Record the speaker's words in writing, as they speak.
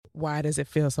why does it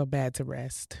feel so bad to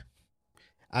rest?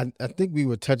 I think we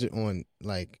were touching on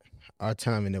like our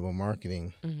time in network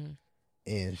marketing Mm-hmm.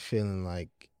 and feeling like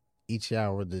each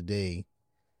hour of the day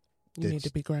You need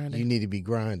to be grinding. You need to be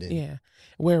grinding. Yeah.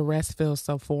 Where rest feels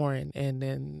so foreign, and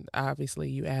then obviously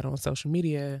you add on social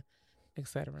media,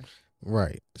 etc.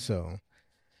 Right. So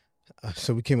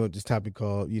we came up with this topic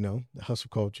called, the hustle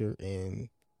culture, and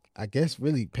I guess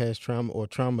really past trauma or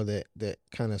trauma that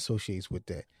kind of associates with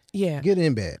that. Yeah. Good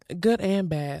and bad. Good and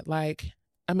bad. Like,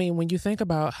 I mean, when you think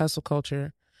about hustle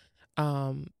culture,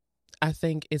 I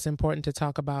think it's important to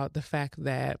talk about the fact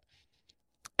that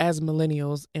as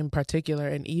millennials in particular,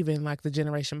 and even like the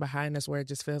generation behind us, where it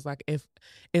just feels like, if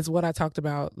it's what I talked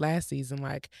about last season,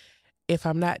 like if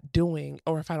I'm not doing,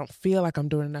 or if I don't feel like I'm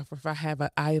doing enough, or if I have an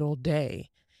idle day,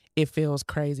 it feels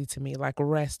crazy to me. Like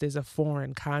rest is a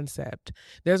foreign concept.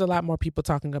 There's a lot more people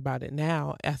talking about it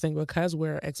now, I think, because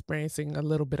we're experiencing a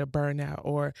little bit of burnout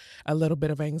or a little bit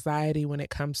of anxiety when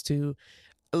it comes to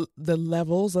the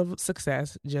levels of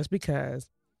success, just because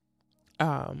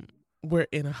we're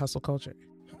in a hustle culture.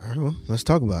 All right, well, let's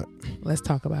talk about it. Let's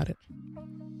talk about it.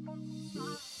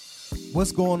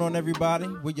 What's going on, everybody?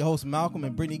 We're your hosts, Malcolm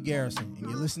and Brittany Garrison, and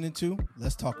you're listening to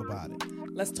Let's Talk About It.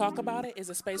 Let's Talk About It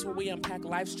is a space where we unpack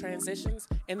life's transitions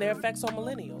and their effects on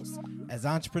millennials. As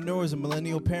entrepreneurs and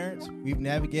millennial parents, we've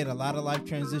navigated a lot of life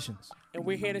transitions. And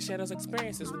we're here to share those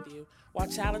experiences with you while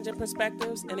challenging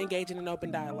perspectives and engaging in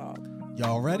open dialogue.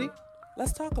 Y'all ready?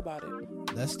 Let's talk about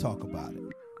it. Let's talk about it.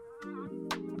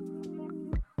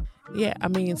 Yeah, I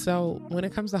mean, so when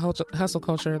it comes to hustle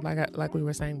culture, like we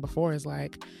were saying before, is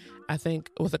like, I think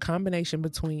with a combination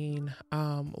between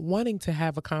wanting to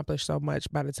have accomplished so much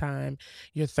by the time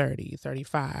you're 30,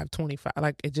 35, 25,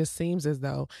 like it just seems as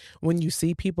though when you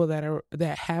see people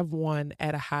that have won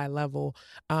at a high level,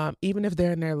 even if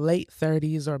they're in their late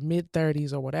 30s or mid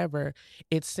 30s or whatever,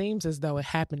 it seems as though it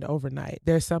happened overnight.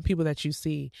 There's some people that you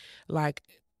see like,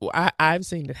 I've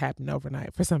seen it happen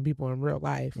overnight for some people in real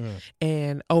life.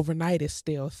 And overnight is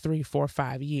still 3, 4,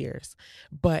 5 years.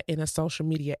 But in a social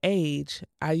media age,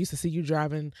 I used to see you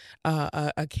driving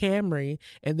a Camry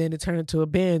and then it turned into a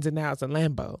Benz and now it's a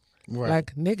Lambo. Right.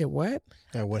 Like, nigga, what?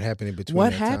 And what happened in between?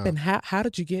 What happened? How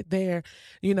did you get there,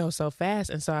 so fast?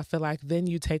 And so I feel like then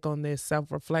you take on this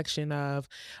self-reflection of,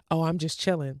 oh, I'm just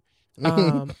chilling.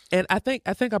 And I think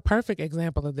a perfect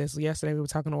example of this, yesterday we were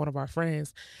talking to one of our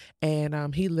friends,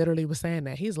 and he literally was saying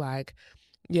that he's like,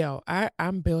 yo,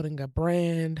 I'm building a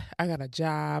brand, I got a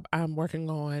job, I'm working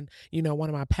on one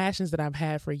of my passions that I've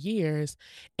had for years,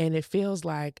 and it feels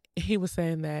like, he was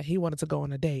saying that he wanted to go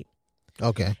on a date.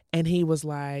 Okay. And he was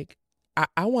like,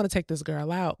 I want to take this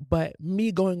girl out, but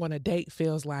me going on a date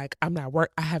feels like I'm not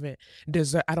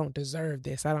I don't deserve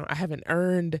this. I haven't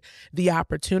earned the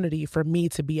opportunity for me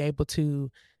to be able to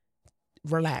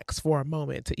relax for a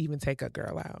moment to even take a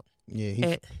girl out.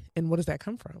 Yeah. And what does that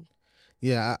come from?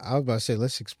 Yeah, I was about to say,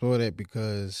 let's explore that,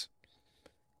 because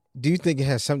do you think it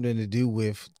has something to do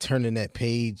with turning that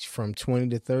page from 20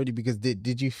 to 30? Because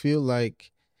did you feel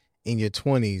like in your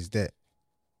 20s that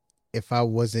if I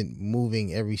wasn't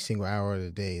moving every single hour of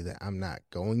the day, that I'm not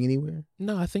going anywhere?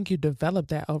 No, I think you develop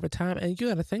that over time. And you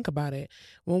got to think about it.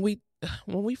 When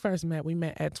we first met, we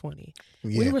met at 20.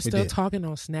 Yeah, we were still talking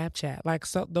on Snapchat. Like,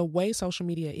 so the way social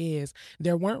media is,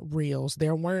 there weren't reels.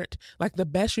 There weren't, like, the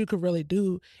best you could really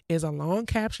do is a long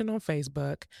caption on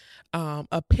Facebook,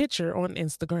 a picture on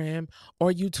Instagram,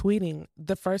 or you tweeting.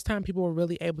 The first time people were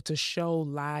really able to show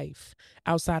life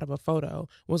outside of a photo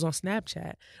was on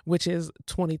Snapchat, which is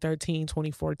 2013,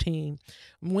 2014.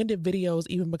 When did videos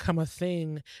even become a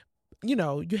thing? You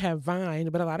have Vine,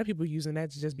 but a lot of people using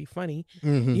that to just be funny.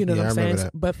 Mm-hmm. You know what I'm saying?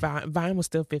 That. But Vine was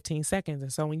still 15 seconds.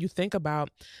 And so when you think about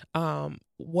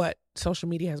what social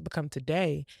media has become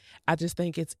today, I just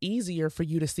think it's easier for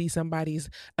you to see somebody's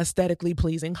aesthetically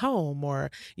pleasing home, or,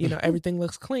 everything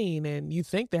looks clean and you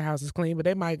think their house is clean, but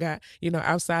they might got,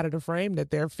 outside of the frame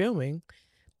that they're filming,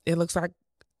 it looks like,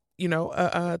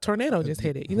 a tornado just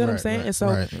hit it. You know what I'm saying? And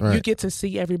so you get to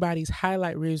see everybody's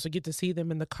highlight reels, or get to see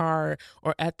them in the car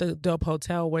or at the dope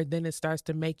hotel, where then it starts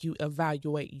to make you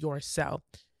evaluate yourself.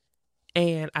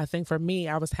 And I think for me,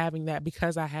 I was having that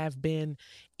because I have been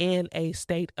in a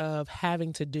state of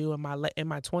having to do in my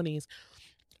 20s,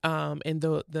 and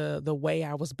the way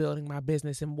I was building my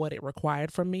business and what it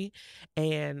required from me.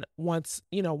 And once,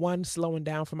 one, slowing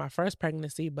down for my first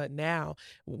pregnancy, but now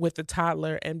with the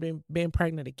toddler and being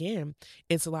pregnant again,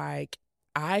 it's like,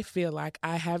 I feel like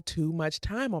I have too much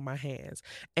time on my hands.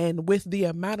 And with the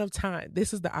amount of time,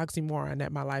 this is the oxymoron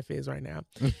that my life is right now.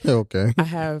 Okay. I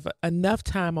have enough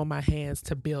time on my hands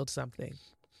to build something.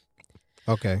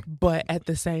 Okay. But at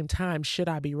the same time, should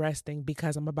I be resting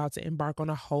because I'm about to embark on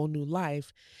a whole new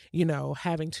life,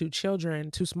 having two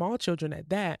children, two small children at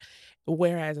that.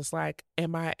 Whereas it's like,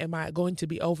 am I going to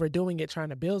be overdoing it trying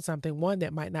to build something, one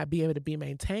that might not be able to be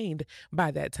maintained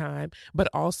by that time, but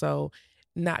also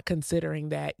not considering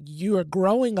that you are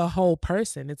growing a whole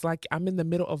person. It's like I'm in the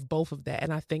middle of both of that.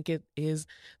 And I think it is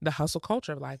the hustle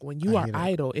culture. Like when you are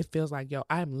idle, it feels like, yo,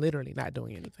 I'm literally not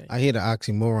doing anything. I hear the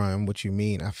oxymoron, what you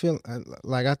mean. I feel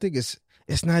like, I think it's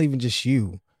not even just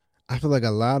you. I feel like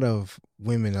a lot of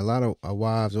women, a lot of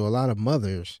wives, or a lot of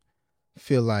mothers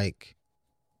feel like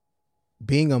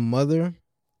being a mother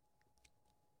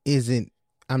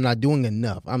I'm not doing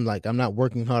enough. I'm not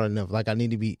working hard enough. Like I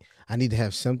need to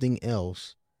have something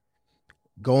else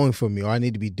going for me, or I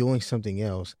need to be doing something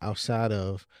else outside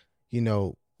of,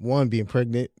 one, being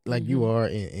pregnant like you are,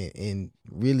 and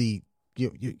really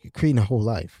you're creating a whole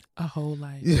life. A whole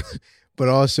life. But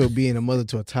also being a mother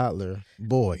to a toddler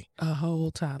boy. A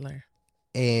whole toddler.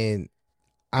 And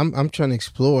I'm trying to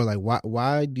explore, like,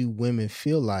 why do women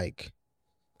feel like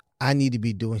I need to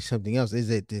be doing something else? Is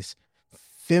it this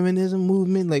feminism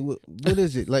movement? Like what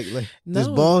is it? Like No, this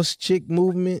boss chick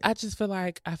movement? I just feel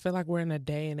like we're in a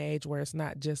day and age where it's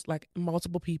not just like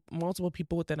multiple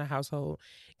people within a household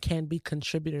can be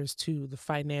contributors to the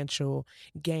financial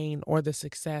gain or the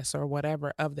success or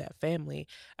whatever of that family.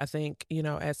 I think,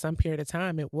 at some period of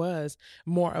time it was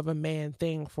more of a man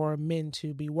thing for men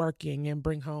to be working and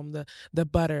bring home the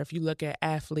butter. If you look at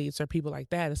athletes or people like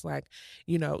that, it's like,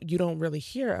 you don't really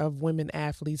hear of women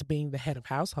athletes being the head of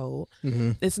household.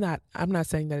 Mm-hmm. I'm not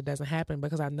saying that it doesn't happen,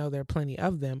 because I know there are plenty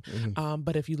of them. Mm-hmm.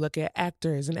 But if you look at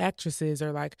actors and actresses,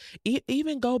 or like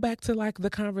even go back to like the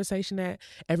conversation that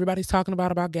everybody's talking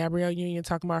about Gabrielle Union,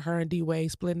 talking about her and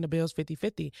D-Wade splitting the bills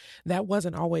 50-50. That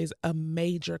wasn't always a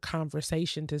major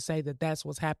conversation to say that that's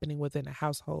what's happening within a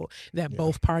household, that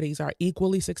both parties are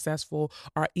equally successful,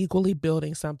 are equally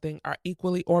building something, are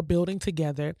equally or building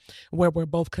together, where we're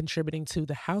both contributing to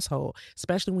the household,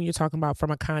 especially when you're talking about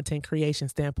from a content creation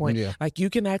standpoint. Like you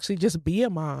can actually just be a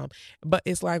mom, but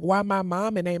it's like, why my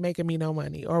mom and ain't making me no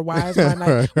money, or why is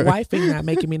my wife not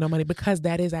making me no money? Because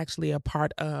that is actually a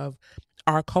part of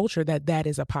our culture, that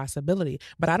is a possibility.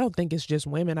 But I don't think it's just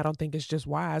women. I don't think it's just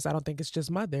wives. I don't think it's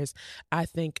just mothers. I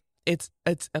think it's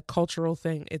a cultural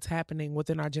thing. It's happening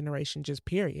within our generation, just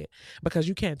period. Because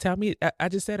you can't tell me. I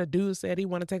just said a dude said he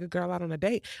want to take a girl out on a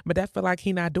date, but that feel like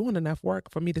he not doing enough work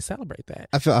for me to celebrate that.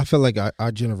 I feel like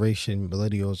our generation,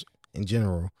 millennials in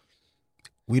general,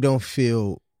 we don't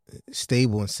feel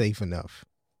stable and safe enough.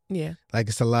 Yeah. Like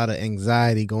it's a lot of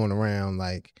anxiety going around,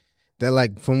 like that.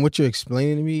 Like from what you're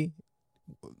explaining to me,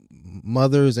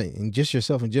 mothers and just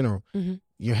yourself in general,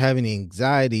 you're having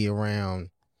anxiety around,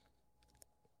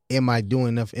 am I doing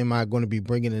enough? Am I going to be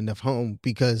bringing enough home?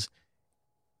 Because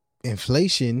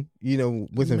inflation,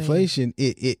 inflation,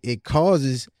 it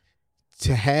causes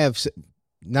to have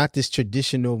not this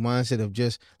traditional mindset of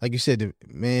just, like you said, the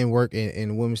man work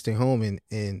and women stay home,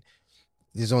 and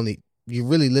there's only, you're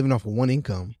really living off of one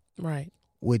income. Right.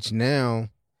 Which now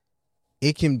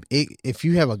if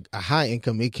you have a high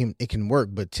income, it can work.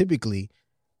 But typically,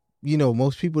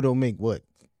 most people don't make what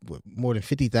more than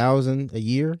 50,000 a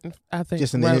year. I think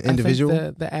just an individual. I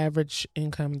think the average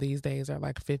income these days are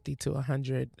like 50 to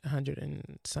 100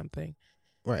 and something.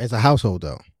 Right, as a household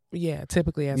though. Yeah,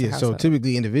 typically as a household. So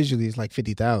typically individually it's like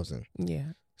 50,000.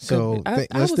 Yeah. So I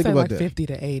let's would think say about like that. 50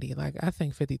 to 80. Like I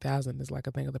think 50,000 is like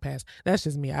a thing of the past. That's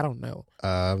just me. I don't know.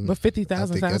 But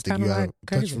 50,000 sounds kind of like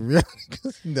crazy.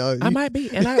 No, I might be,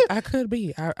 and I could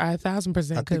be. I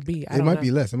 1,000% could be. It might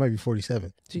be less. It might be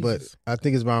 47. Jesus. But I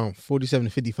think it's around 47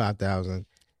 to 55,000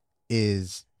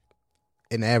 is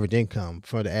an average income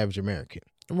for the average American.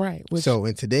 Right. So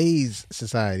in today's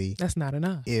society, that's not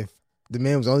enough. If the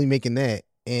man was only making that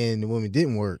and the woman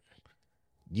didn't work,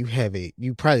 you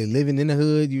probably living in the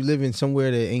hood, you living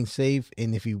somewhere that ain't safe,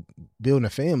 and if you building a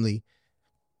family,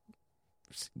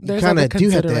 you kind of do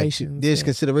have to have, there's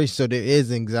consideration. So there is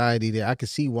anxiety there. I can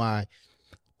see why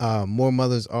more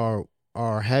mothers are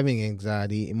having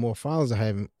anxiety and more fathers are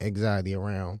having anxiety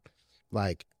around,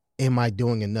 like, am I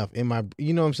doing enough? Am I,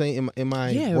 you know what I'm saying? Am I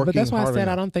working but that's why I said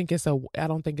enough? I don't think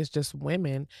it's just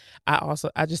women.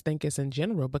 I just think it's in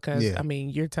general, because I mean,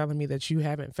 you're telling me that you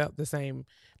haven't felt the same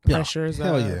pressures.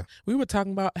 We were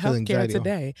talking about healthcare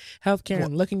today. Healthcare,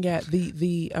 and looking at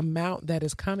the amount that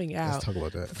is coming out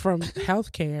from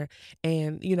healthcare,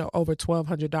 and over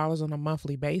 $1,200 on a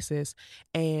monthly basis.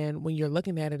 And when you're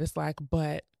looking at it, it's like,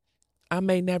 but I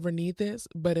may never need this,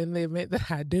 but in the event that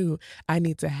I do, I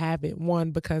need to have it.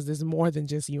 One, because there's more than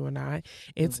just you and I.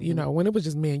 It's, when it was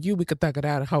just me and you, we could thug it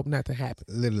out and hope nothing happened.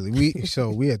 Literally.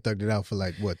 We had thugged it out for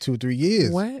like, 2-3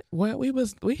 years. What? We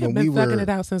have been thugging it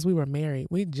out since we were married.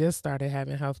 We just started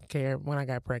having health care when I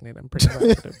got pregnant. I'm pretty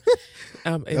positive.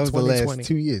 In that was 2020. the last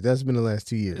 2 years. That's been the last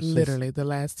 2 years. Literally the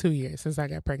last 2 years since I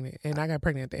got pregnant. And I got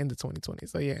pregnant at the end of 2020.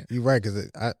 So yeah. You're right, because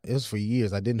it was for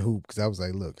years. I didn't hoop because I was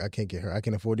like, look, I can't get hurt. I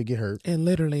can afford to get hurt. And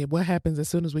literally, what happens as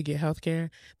soon as we get health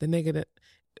care, the nigga that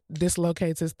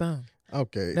dislocates his thumb.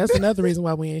 Okay. That's another reason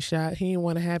why we ain't shot. He didn't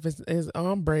want to have his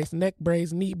arm brace, neck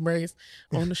brace, knee brace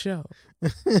on the show.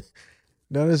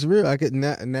 No, that's real. I could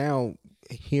now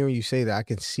hearing you say that, I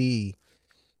can see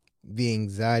the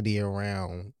anxiety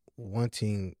around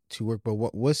wanting to work. But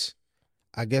what's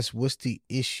the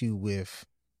issue with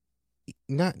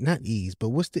not ease, but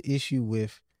what's the issue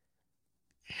with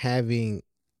having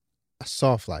a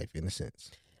soft life in a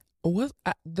sense?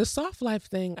 The soft life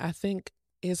thing, I think,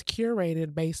 is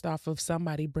curated based off of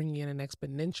somebody bringing in an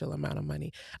exponential amount of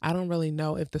money. I don't really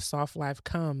know if the soft life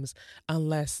comes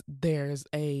unless there's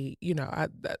a,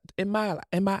 in my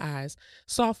eyes,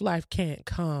 soft life can't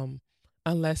come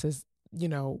unless it's,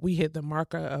 we hit the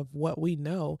marker of what we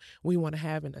know we want to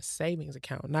have in a savings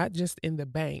account, not just in the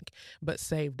bank, but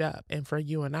saved up. And for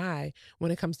you and I, when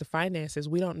it comes to finances,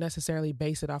 we don't necessarily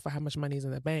base it off of how much money is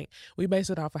in the bank. We base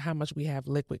it off of how much we have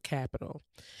liquid capital.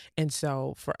 And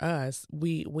so for us,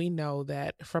 we know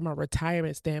that from a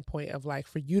retirement standpoint of like,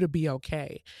 for you to be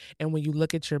okay. And when you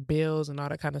look at your bills and all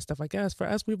that kind of stuff like us, for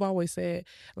us, we've always said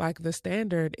like the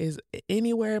standard is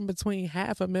anywhere in between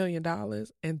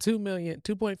 $500,000 and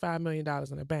 $2.5 million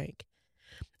in the bank.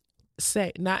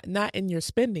 Say not in your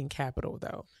spending capital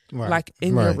though, right. Like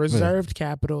in your reserved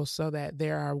capital, so that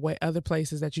there are other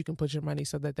places that you can put your money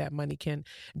so that money can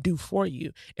do for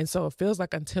you. And so it feels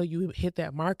like until you hit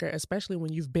that marker, especially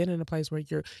when you've been in a place where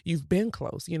you've been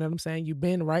close, you know what I'm saying? You've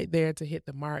been right there to hit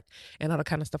the mark and all the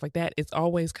kind of stuff like that. It's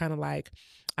always kind of like,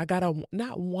 I gotta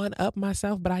not one up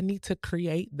myself, but I need to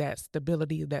create that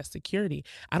stability, that security.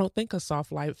 I don't think a soft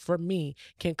life for me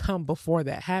can come before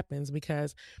that happens,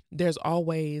 because there's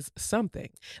always something.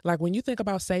 Like when you think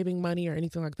about saving money or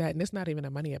anything like that, and it's not even a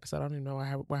money episode, I don't even know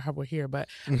how we're here, but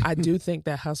I do think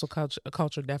that hustle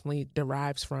culture definitely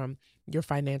derives from your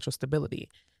financial stability.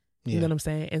 You know what I'm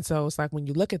saying? And so it's like when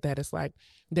you look at that, it's like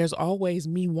there's always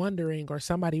me wondering, or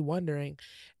somebody wondering,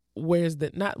 where's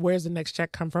the next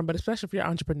check come from? But especially if you're an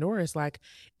entrepreneur, it's like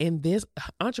in this,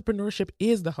 entrepreneurship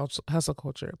is the hustle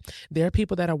culture. There are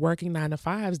people that are working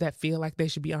 9-to-5s that feel like they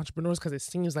should be entrepreneurs because it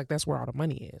seems like that's where all the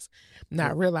money is.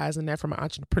 Not realizing that from an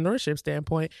entrepreneurship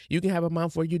standpoint, you can have a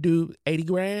month where you do 80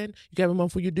 grand. You can have a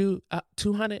month where you do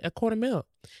 200, $250,000.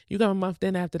 You got a month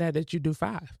then after that you do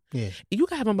 5. Yeah. You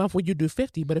can have a month where you do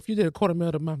 50, but if you did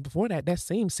 $250,000 the month before that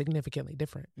seems significantly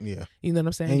different. Yeah. You know what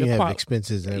I'm saying? And you have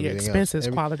expenses and everything expenses,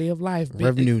 quality of life.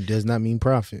 Revenue does not mean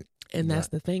profit. And that's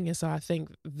the thing. And so I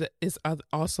think that it's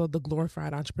also the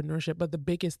glorified entrepreneurship. But the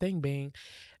biggest thing being,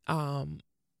 for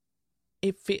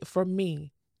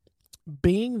me,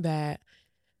 being that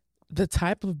the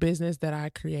type of business that I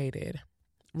created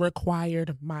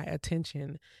required my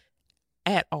attention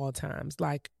at all times.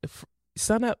 Like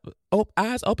sun up,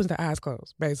 eyes open to eyes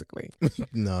closed, basically.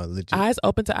 No, legit. Eyes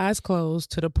open to eyes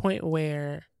closed, to the point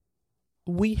where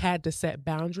we had to set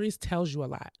boundaries tells you a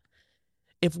lot.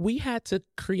 If we had to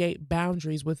create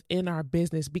boundaries within our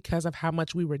business because of how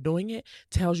much we were doing it,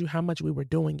 tells you how much we were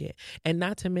doing it. And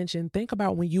not to mention, think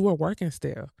about when you were working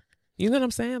still. You know what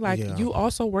I'm saying? Like you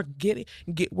also were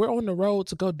we're on the road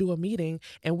to go do a meeting,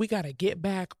 and we got to get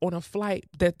back on a flight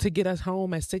to get us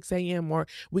home at 6 a.m. or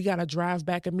we got to drive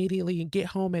back immediately and get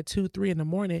home at 2-3 in the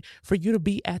morning for you to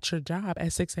be at your job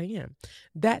at 6 a.m.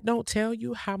 That don't tell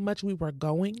you how much we were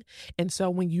going. And so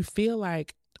when you feel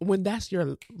like, when that's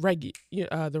your what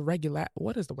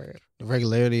is the word? The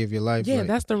regularity of your life. Yeah,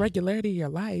 that's the regularity of your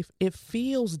life. It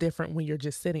feels different when you're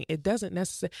just sitting. It doesn't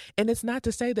necessarily, and it's not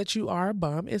to say that you are a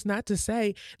bum. It's not to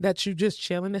say that you just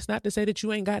chilling. It's not to say that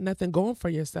you ain't got nothing going for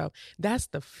yourself. That's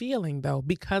the feeling though,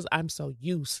 because I'm so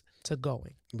used to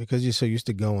going. Because you're so used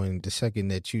to going, the second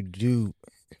that you do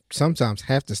sometimes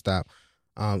have to stop,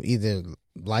 either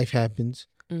life happens,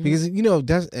 because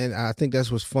and I think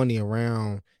that's what's funny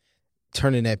around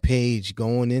turning that page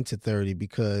going into 30,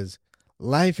 because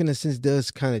life in a sense does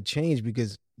kind of change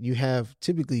because you have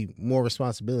typically more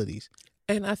responsibilities.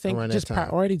 And I think just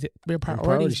priorities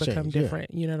become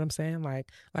different. Yeah. You know what I'm saying? Like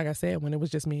I said, when it was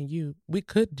just me and you, we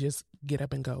could just get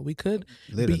up and go. We could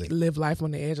live life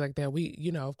on the edge like that.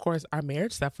 We, of course our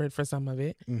marriage suffered for some of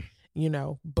it,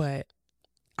 but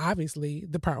obviously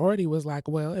the priority was like,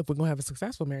 well, if we're gonna have a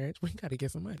successful marriage, we got to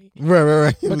get some money.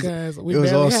 Right. Because it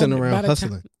was all centered around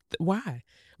hustling. Why?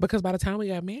 Because by the time we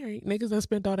got married, niggas done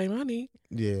spent all their money.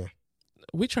 Yeah.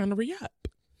 We trying to re-up.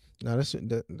 No,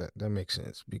 that makes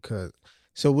sense. Because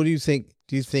so what do you think?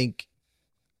 Do you think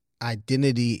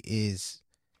identity is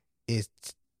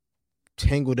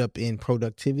tangled up in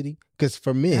productivity? Because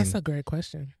for men, that's a great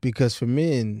question. Because for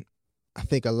men, I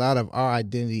think a lot of our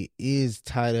identity is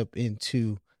tied up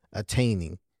into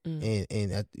attaining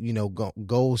and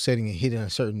goal setting and hitting a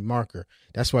certain marker.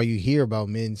 That's why you hear about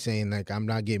men saying like, I'm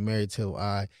not getting married till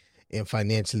I am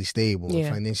financially stable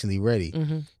and financially ready.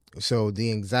 Mm-hmm. So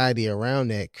the anxiety around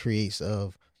that creates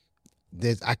of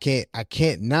this. I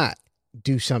can't not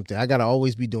do something. I got to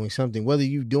always be doing something, whether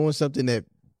you're doing something that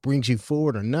brings you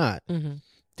forward or not. Mm-hmm.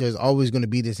 There's always going to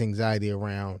be this anxiety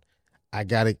around. I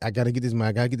gotta get this money.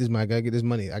 I gotta get this money. I gotta get this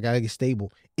money. I gotta get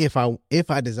stable. If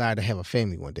I desire to have a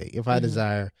family one day, if I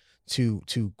desire to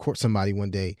court somebody one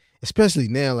day, especially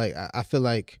now, like I feel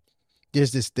like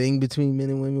there's this thing between men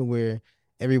and women where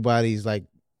everybody's like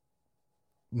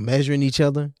measuring each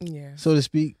other, so to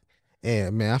speak.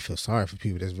 And man, I feel sorry for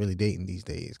people that's really dating these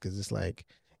days, because it's like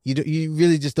you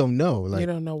really just don't know. Like, you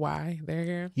don't know why they're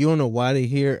here. You don't know why they're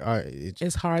here.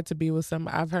 It's hard to be with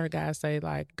somebody. I've heard guys say,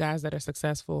 like, guys that are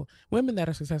successful, women that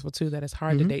are successful too, that it's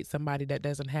hard to date somebody that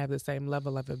doesn't have the same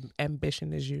level of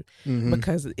ambition as you,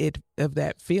 because of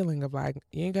that feeling of like,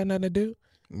 you ain't got nothing to do.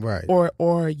 Right.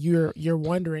 Or you're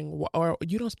wondering, or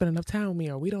you don't spend enough time with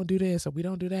me, or we don't do this, or we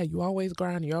don't do that. You always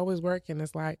grind, you always work, and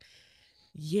it's like,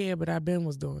 yeah, but I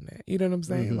was doing that. You know what I'm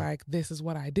saying? Like, this is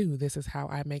what I do. This is how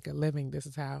I make a living. This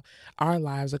is how our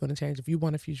lives are going to change if you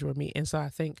want a future with me. And so I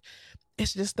think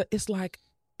it's just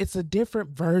it's a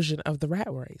different version of the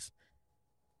rat race.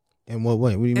 In what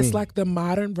way? What do you mean? It's like the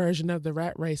modern version of the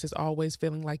rat race is always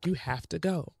feeling like you have to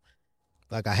go.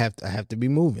 Like I have to be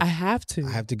moving. I have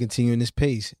to continue in this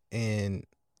pace. And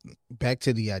back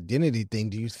to the identity thing,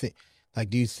 do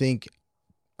you think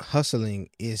hustling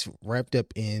is wrapped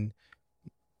up in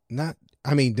the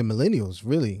millennials,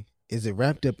 really, is it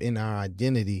wrapped up in our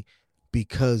identity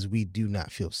because we do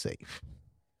not feel safe?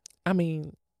 I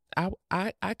mean,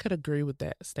 I could agree with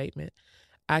that statement.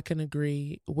 I can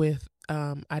agree with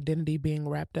identity being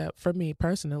wrapped up. For me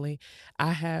personally,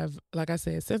 I have, like I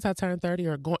said, since I turned 30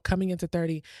 or coming into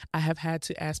 30, I have had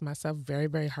to ask myself very,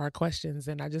 very hard questions.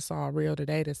 And I just saw a reel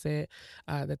today that said,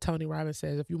 that Tony Robbins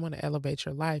says, if you want to elevate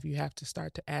your life, you have to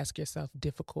start to ask yourself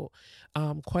difficult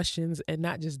questions, and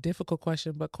not just difficult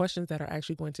questions, but questions that are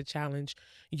actually going to challenge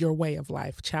your way of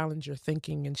life, challenge your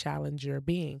thinking, and challenge your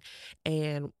being.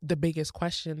 And the biggest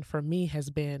question for me has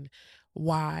been,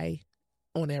 why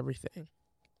on everything?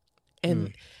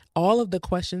 And all of the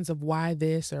questions of why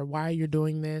this, or why you're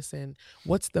doing this, and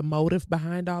what's the motive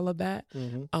behind all of that,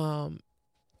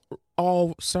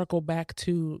 all circle back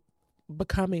to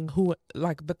becoming who,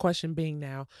 like the question being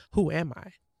now, who am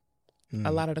I?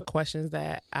 A lot of the questions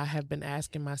that I have been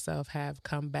asking myself have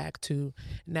come back to,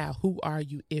 now, who are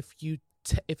you if you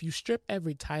strip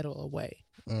every title away?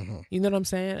 You know what I'm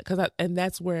saying? And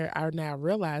that's where I now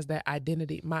realize that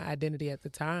my identity at the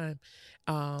time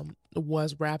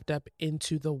was wrapped up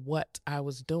into the what I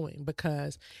was doing.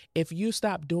 Because if you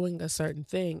stop doing a certain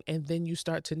thing and then you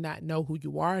start to not know who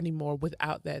you are anymore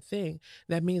without that thing,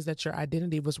 that means that your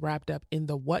identity was wrapped up in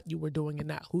the what you were doing and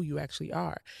not who you actually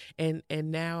are. And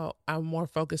now I'm more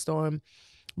focused on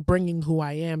bringing who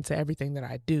I am to everything that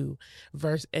I do,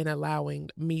 and allowing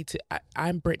me to,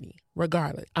 I'm Brittany,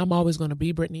 regardless. I'm always going to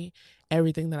be Brittany.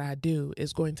 Everything that I do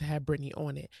is going to have Brittany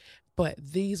on it. But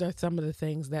these are some of the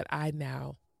things that I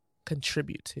now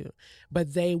contribute to,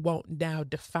 but they won't now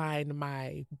define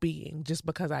my being just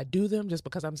because I do them, just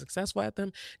because I'm successful at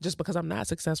them, just because I'm not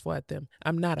successful at them.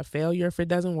 I'm not a failure if it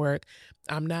doesn't work.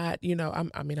 I'm not,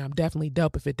 I'm definitely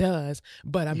dope if it does,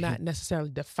 but I'm not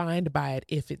necessarily defined by it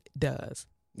if it does.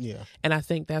 Yeah. And I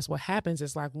think that's what happens.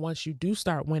 It's like, once you do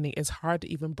start winning, it's hard to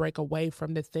even break away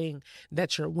from the thing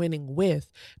that you're winning with,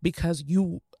 because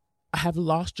you have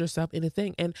lost yourself in a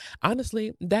thing. And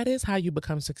honestly, that is how you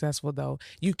become successful, though.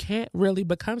 You can't really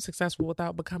become successful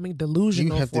without becoming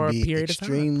delusional for a period of time.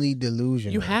 Extremely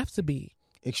delusional. You have to be.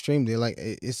 Extremely. Like,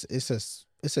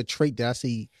 it's a trait that I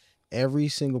see every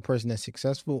single person that's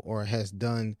successful or has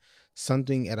done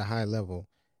something at a high level.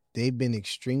 They've been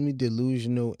extremely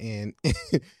delusional and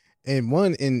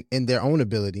in their own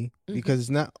ability, because it's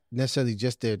not necessarily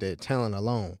just their talent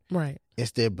alone. Right.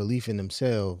 It's their belief in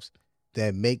themselves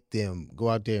that make them go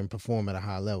out there and perform at a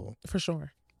high level. For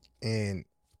sure. And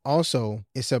also,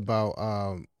 it's about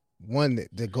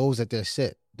the goals that they're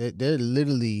set. They're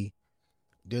literally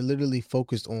they're literally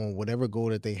focused on whatever goal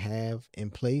that they have in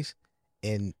place,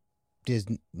 and there's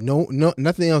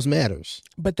nothing else matters.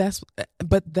 But that's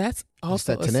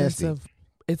also that a sense tenacity. of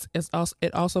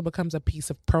it also becomes a piece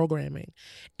of programming,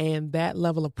 and that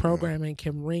level of programming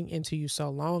can ring into you so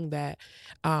long that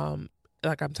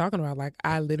like I'm talking about, like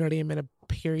I literally am in a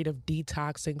period of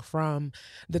detoxing from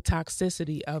the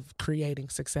toxicity of creating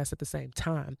success at the same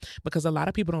time, because a lot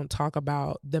of people don't talk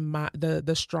about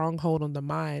the stronghold on the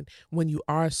mind when you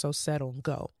are so set on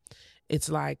go. It's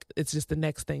like it's just the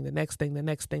next thing, the next thing, the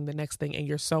next thing, the next thing, and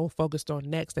you're so focused on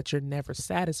next that you're never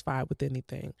satisfied with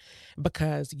anything,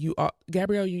 because you are.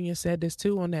 Gabrielle Union said this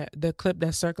too on the clip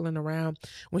that's circling around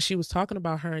when she was talking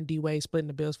about her and D Wade splitting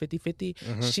the bills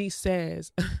 50-50. She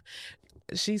says,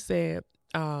 she said,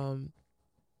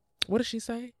 what did she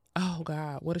say? Oh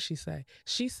God, what did she say?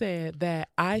 She said that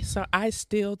I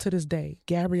still to this day,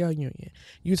 Gabrielle Union,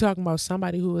 you talking about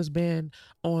somebody who has been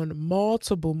on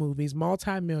multiple movies,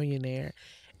 multimillionaire,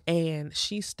 and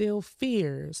she still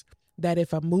fears that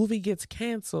if a movie gets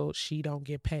canceled, she don't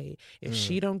get paid. If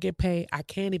she don't get paid, I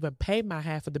can't even pay my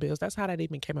half of the bills. That's how that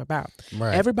even came about.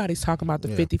 Right. Everybody's talking about the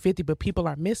 50-50, but people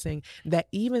are missing that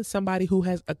even somebody who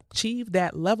has achieved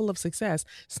that level of success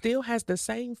still has the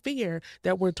same fear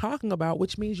that we're talking about,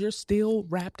 which means you're still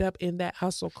wrapped up in that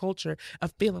hustle culture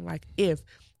of feeling like if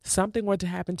something were to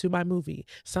happen to my movie,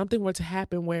 something were to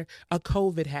happen where a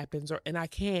COVID happens, and I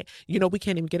can't, we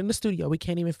can't even get in the studio, we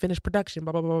can't even finish production,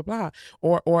 blah, blah, blah, blah,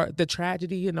 blah, or the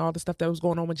tragedy and all the stuff that was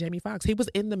going on with Jamie Foxx. He was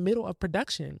in the middle of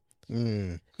production.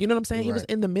 You know what I'm saying? Right. He was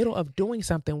in the middle of doing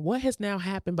something. What has now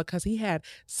happened because he had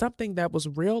something that was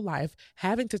real life,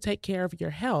 having to take care of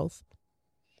your health,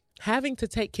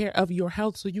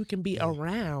 so you can be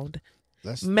around,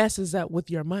 messes up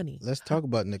with your money. Let's talk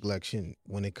about neglection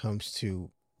when it comes to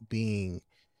being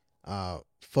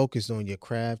focused on your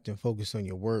craft and focused on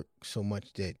your work so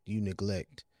much that you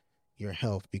neglect your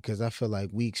health, because I feel like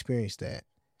we experienced that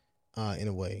in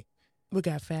a way. We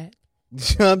got fat.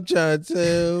 I'm trying to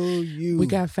tell you. We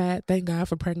got fat. Thank God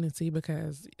for pregnancy,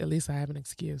 because at least I have an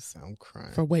excuse. I'm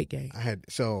crying. For weight gain. I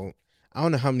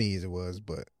don't know how many years it was,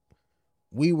 but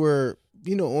we were,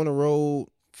 on the road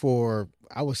for,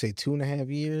 I would say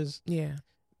 2.5 years. Yeah.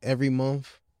 Every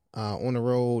month. On the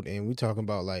road, and we're talking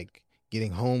about like getting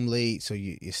home late, so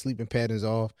your sleeping patterns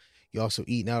off. You're also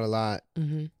eating out a lot,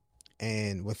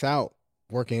 and without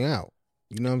working out.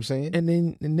 You know what I'm saying? And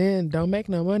then don't make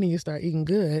no money. You start eating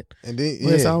good, and then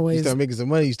you start making some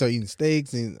money. You start eating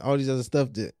steaks and all these other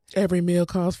stuff that every meal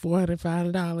costs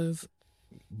 $400-$500.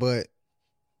 But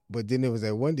then there was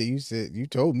that one day you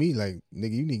told me like,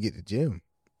 nigga, you need to get to the gym,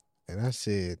 and I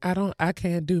said I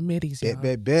can't do middies.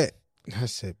 Bet. I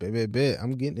said, bet.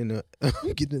 I'm getting in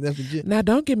the gym. Now,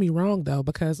 don't get me wrong though,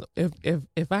 because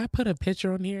if I put a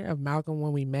picture on here of Malcolm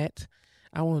when we met,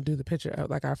 I won't do the picture of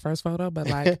like our first photo, but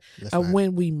like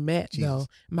when we met though,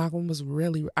 Malcolm was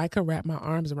really, I could wrap my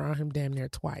arms around him damn near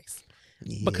twice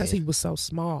because he was so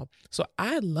small. So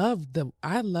I love the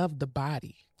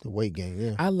body. The weight gain,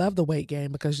 yeah. I love the weight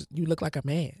gain because you look like a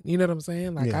man. You know what I'm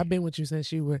saying? Like I've been with you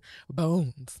since you were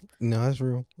bones. No, that's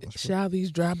real. Shall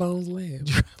these dry bones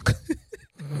live?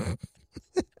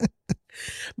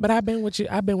 But I've been with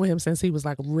him since he was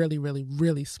like really, really,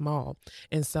 really small.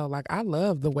 And so like I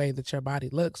love the way that your body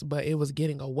looks, but it was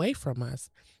getting away from us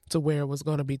to where it was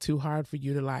going to be too hard for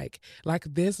you to like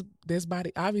this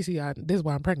body. Obviously, this is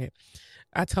why I'm pregnant.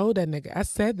 I told that nigga, I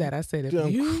said,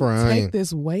 if you take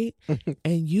this weight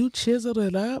and you chiseled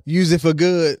it up, use it for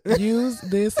good. Use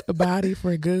this body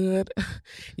for good.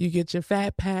 You get your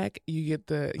fat pack, you get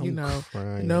the,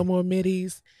 no more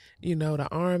middies, the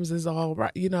arms is all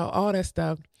right, all that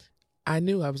stuff. I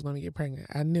knew I was going to get pregnant.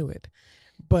 I knew it.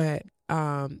 But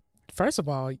first of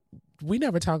all, we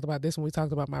never talked about this when we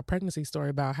talked about my pregnancy story,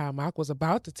 about how Mark was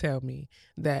about to tell me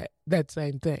that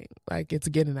same thing. Like, it's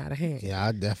getting out of hand. Yeah,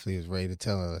 I definitely was ready to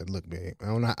tell her, like, look, babe,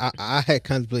 I had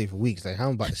contemplated for weeks, like, how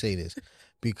I'm about to say this.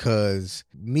 Because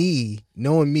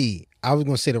knowing me, I was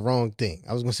going to say the wrong thing.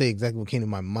 I was going to say exactly what came to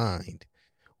my mind,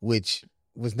 which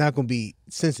was not going to be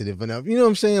sensitive enough. You know what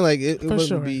I'm saying? Like, it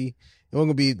wasn't going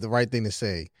to be the right thing to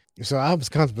say. So I was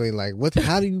contemplating, like,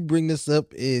 how do you bring this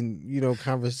up in,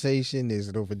 conversation? Is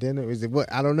it over dinner? Is it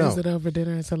what? I don't know. Is it over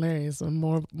dinner? It's hilarious.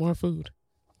 More food.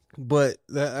 But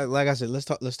like I said, let's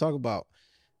talk about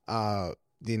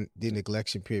the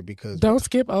neglection period, because don't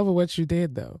skip over what you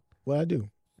did though. What I do?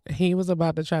 He was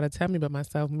about to try to tell me about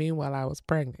myself. Meanwhile, I was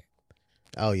pregnant.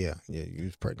 Oh yeah, you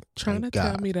was pregnant. Trying to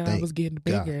tell me that I was getting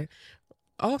bigger.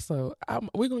 Also,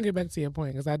 we're going to get back to your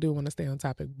point because I do want to stay on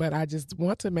topic, but I just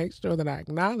want to make sure that I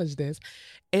acknowledge this.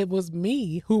 It was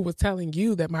me who was telling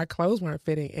you that my clothes weren't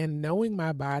fitting, and knowing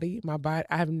my body,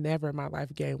 I've never in my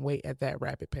life gained weight at that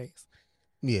rapid pace.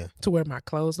 Yeah. To where my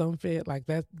clothes don't fit. Like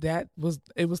it was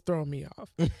throwing me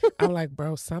off. I'm like,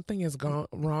 bro, something is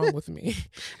wrong with me.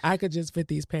 I could just fit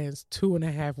these pants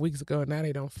 2.5 weeks ago, and now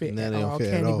they don't fit at all.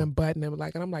 Can't even button them.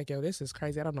 Like, and I'm like, yo, this is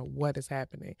crazy. I don't know what is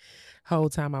happening. Whole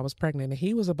time I was pregnant, and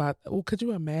he was about. Well, could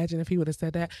you imagine if he would have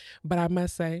said that? But I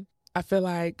must say, I feel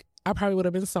like I probably would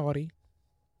have been salty,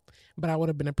 but I would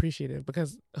have been appreciative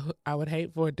because I would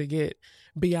hate for it to get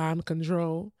beyond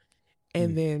control,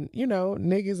 and then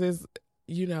niggas is.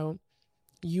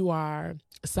 You are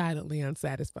silently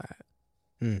unsatisfied.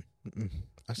 I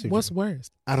see What's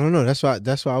worse? I don't know. That's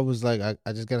why I was like,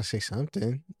 I just gotta say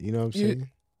something. You know what I'm saying?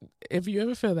 If you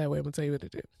ever feel that way, I'm gonna tell you what to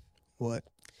do. What?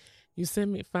 You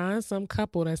find some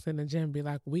couple that's in the gym, be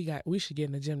like, we should get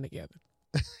in the gym together.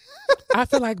 I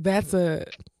feel like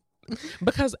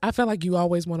because I feel like you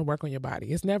always want to work on your body.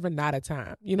 It's never not a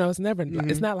time. It's never,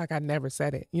 it's not like I never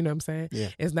said it. You know what I'm saying? Yeah.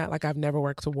 It's not like I've never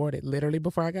worked toward it. Literally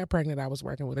before I got pregnant, I was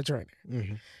working with a trainer.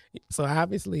 Mm-hmm. So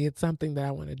obviously it's something that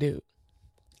I want to do.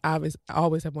 I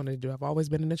always have wanted to do. I've always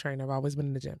been in the trainer. I've always been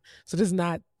in the gym. So this is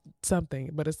not something,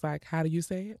 but it's like, how do you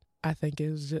say it? I think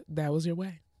that was your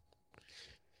way.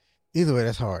 Either way,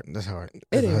 that's hard. That's hard.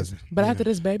 It is. But after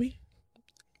this, baby,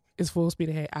 it's full speed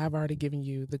ahead. I've already given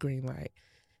you the green light.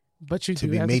 But you to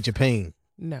be major pain.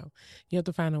 No. You have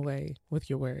to find a way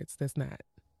with your words that's not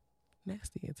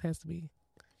nasty. It has to be.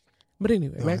 But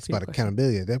anyway, no, back to about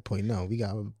accountability at that point. No, we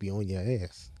got to be on your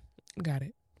ass. Got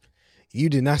it. You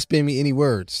did not spare me any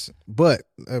words. But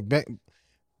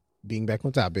being back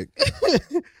on topic,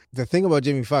 the thing about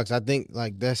Jamie Foxx, I think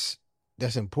like that's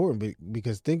important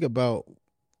because think about,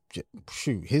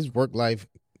 his work life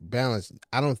balance.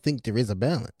 I don't think there is a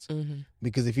balance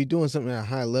because if you're doing something at a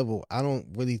high level, I don't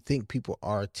really think people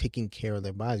are taking care of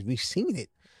their bodies. We've seen it.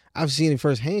 I've seen it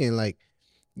firsthand. Like,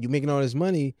 you're making all this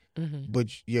money, but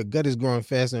your gut is growing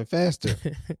faster and faster.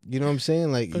 You know what I'm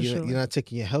saying? Like, you're not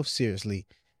taking your health seriously,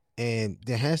 and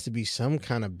there has to be some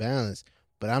kind of balance.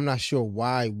 But I'm not sure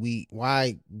why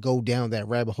go down that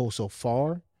rabbit hole so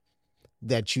far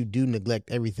that you do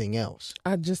neglect everything else.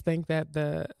 I just think that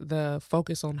the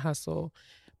focus on hustle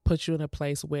puts you in a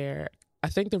place where I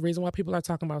think the reason why people are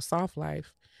talking about soft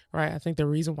life, right? I think the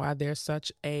reason why there's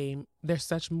such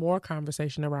more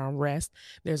conversation around rest.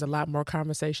 There's a lot more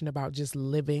conversation about just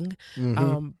living,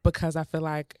 because I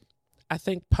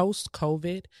think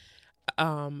post-COVID,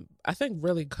 I think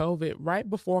really COVID, right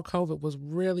before COVID was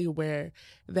really where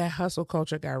that hustle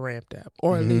culture got ramped up,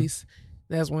 or at least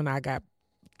that's when I got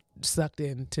sucked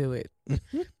into it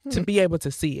to be able to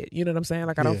see it. You know what I'm saying?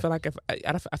 Like, I don't feel like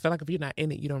I feel like if you're not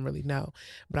in it, you don't really know.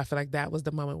 But I feel like that was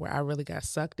the moment where I really got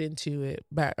sucked into it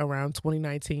back around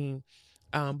 2019.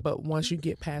 But once you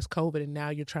get past COVID and now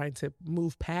you're trying to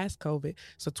move past COVID,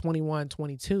 so 21,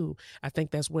 22, I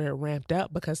think that's where it ramped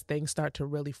up because things start to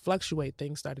really fluctuate.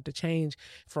 Things started to change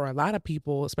for a lot of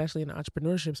people, especially in the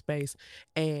entrepreneurship space.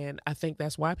 And I think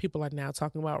that's why people are now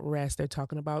talking about rest. They're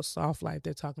talking about soft life.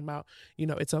 They're talking about,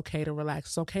 it's okay to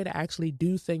relax. It's okay to actually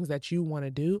do things that you want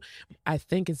to do. I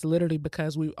think it's literally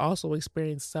because we also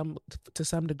experienced to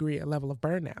some degree a level of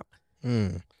burnout.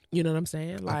 You know what I'm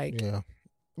saying? Like,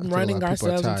 running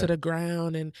ourselves into the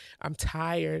ground, and I'm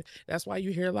tired. That's why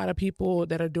you hear a lot of people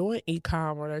that are doing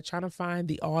e-com or they're trying to find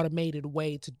the automated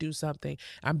way to do something.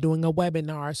 I'm doing a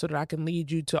webinar so that I can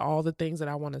lead you to all the things that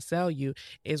I want to sell you.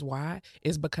 Is why?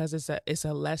 Is because it's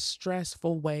a less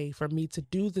stressful way for me to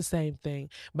do the same thing.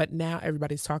 But now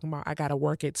everybody's talking about I got to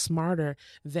work it smarter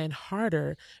than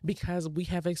harder because we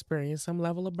have experienced some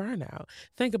level of burnout.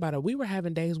 Think about it. We were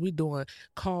having days we doing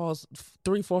calls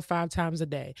 3, 4, 5 times a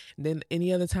day. And then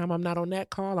any other time I'm not on that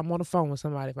call, I'm on the phone with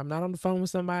somebody. If I'm not on the phone with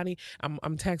somebody, I'm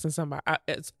texting somebody.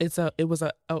 It was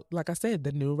like I said,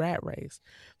 the new rat race.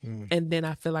 And then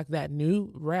I feel like that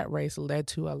new rat race led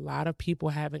to a lot of people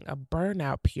having a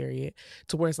burnout period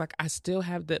to where it's like I still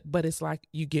have but it's like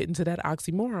you get into that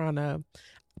oxymoron of,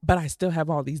 but I still have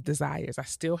all these desires. I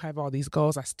still have all these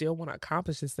goals. I still want to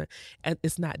accomplish this thing. And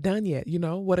it's not done yet.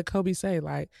 What did Kobe say?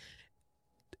 Like,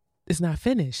 it's not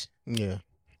finished. Yeah.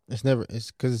 It's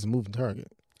because it's a moving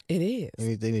target. It is.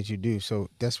 Anything that you do. So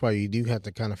that's why you do have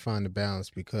to kind of find the balance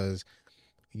because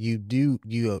you'll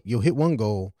hit one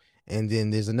goal and then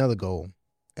there's another goal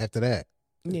after that.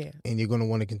 Yeah. And you're going to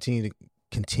want to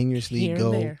continuously here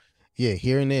go. And there. Yeah,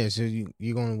 here and there. So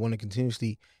you're going to want to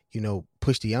continuously,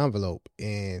 push the envelope.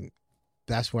 And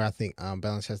that's where I think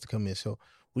balance has to come in. So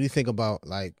what do you think about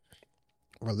like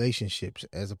relationships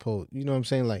as opposed, you know what I'm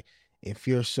saying? Like if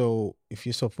you're so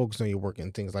focused on your work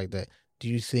and things like that, do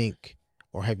you think,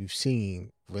 or have you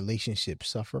seen relationships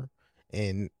suffer?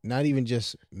 And not even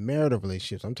just marital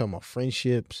relationships. I'm talking about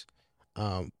friendships,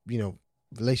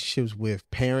 relationships with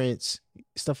parents,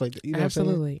 stuff like that. You know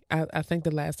Absolutely. I think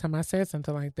the last time I said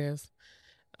something like this,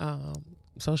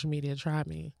 social media tried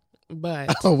me.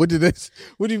 But oh, what do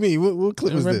you mean? What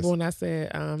clip was this? remember when I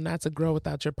said not to grow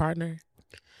without your partner?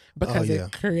 Because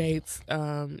it creates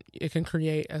it can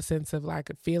create a sense of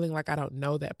like feeling like I don't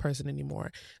know that person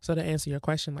anymore. So to answer your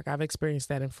question, like I've experienced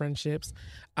that in friendships.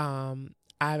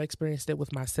 I've experienced it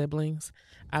with my siblings.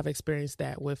 I've experienced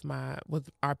that with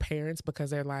our parents, because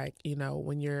they're like,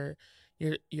 when you're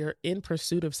in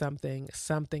pursuit of something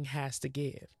has to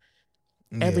give.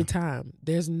 Every time.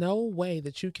 There's no way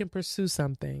that you can pursue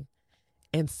something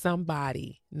and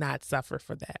somebody not suffer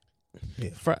for that.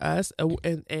 Yeah. For us,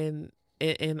 and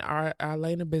in our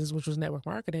lane of business, which was network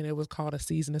marketing, it was called a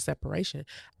season of separation.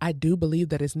 I do believe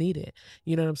that it's needed.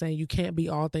 You know what I'm saying? You can't be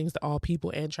all things to all people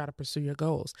and try to pursue your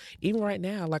goals. Even right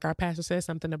now, like our pastor said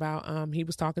something about, he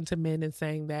was talking to men and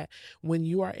saying that when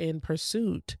you are in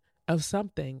pursuit of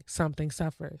something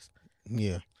suffers.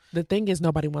 Yeah. The thing is,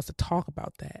 nobody wants to talk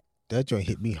about that. That joint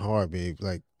hit me hard, babe.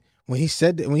 Like when he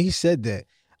said that,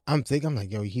 I'm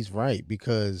like, yo, he's right,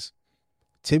 because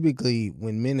typically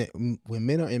when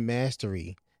men are in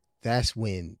mastery, that's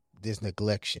when there's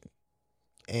neglection.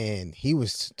 And he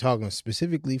was talking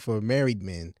specifically for married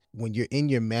men. When you're in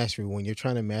your mastery, when you're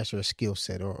trying to master a skill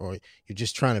set, or you're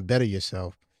just trying to better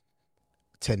yourself,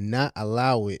 to not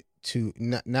allow it to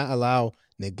not allow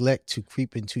neglect to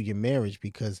creep into your marriage,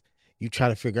 because you try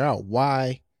to figure out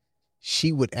why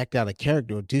she would act out of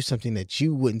character or do something that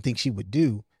you wouldn't think she would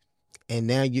do. And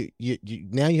now you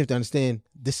have to understand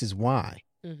this is why.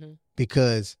 Mm-hmm.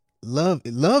 Because love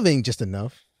ain't just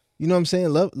enough. You know what I'm saying?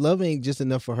 Love ain't just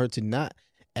enough for her to not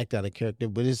act out of character,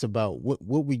 but it's about what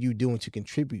were you doing to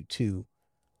contribute to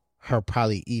her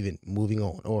probably even moving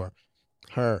on, or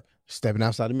her stepping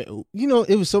outside of me.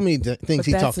 It was so many things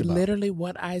he talked about. That's literally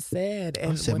what I said.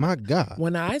 And I said, my God.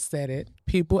 When I said it,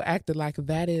 people acted like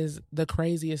that is the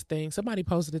craziest thing. Somebody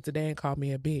posted it today and called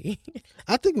me a B.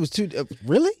 I think it was too,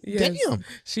 really? Yes. Damn.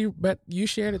 But you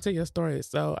shared it to your story.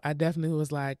 So I definitely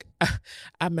was like,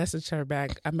 I messaged her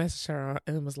back. I messaged her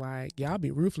and was like, y'all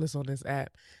be ruthless on this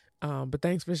app. But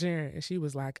thanks for sharing. And she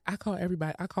was like, I call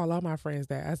all my friends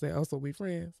that. I said, oh, so we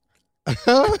friends?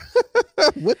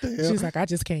 What the hell? She's like, I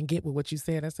just can't get with what you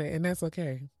said. I said, and that's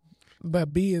okay.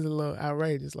 But B is a little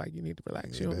outrageous. Like, you need to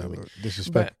relax. You don't know me.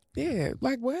 Disrespect. But yeah,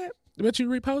 like what? But you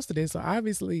reposted it. So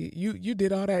obviously you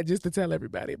did all that just to tell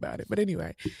everybody about it. But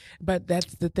anyway, but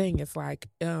that's the thing. It's like,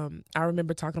 I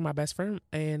remember talking to my best friend,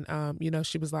 and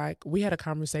she was like, we had a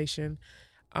conversation,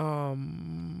 I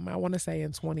want to say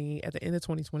at the end of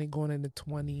 2020 going into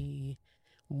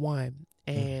 21,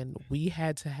 and we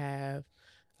had to have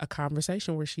a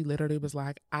conversation where she literally was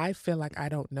like, I feel like I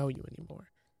don't know you anymore.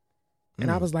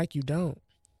 And I was like, you don't.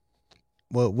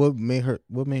 Well, what made her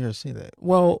say that?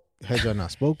 Well, had y'all not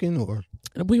spoken, or?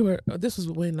 This was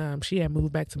when she had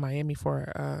moved back to Miami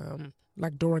for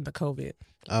like during the COVID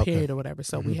period or whatever.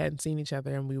 So we hadn't seen each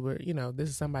other, and we were, this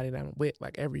is somebody that I'm with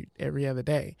like every other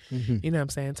day. Mm-hmm. You know what I'm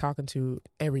saying? Talking to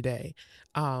every day.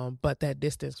 But that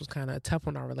distance was kind of tough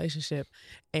on our relationship.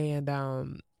 And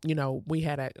we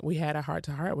had a heart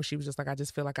to heart where she was just like, I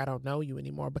just feel like I don't know you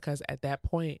anymore, because at that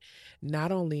point,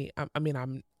 not only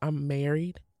I'm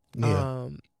married. Yeah.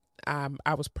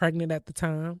 I was pregnant at the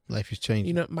time. Life is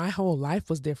changing. My whole life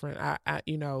was different. I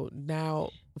now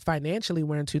financially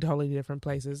we're in two totally different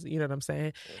places. You know what I'm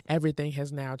saying? Everything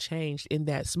has now changed in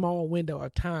that small window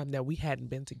of time that we hadn't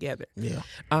been together. Yeah.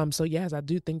 So yes, I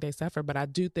do think they suffer, but I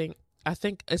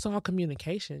think it's all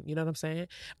communication. You know what I'm saying?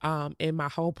 And my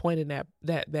whole point in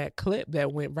that clip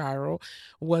that went viral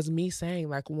was me saying,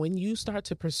 like, when you start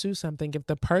to pursue something, if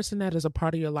the person that is a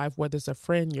part of your life, whether it's a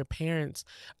friend, your parents,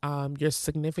 your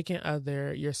significant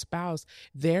other, your spouse,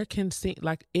 there can see,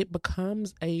 like, it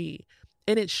becomes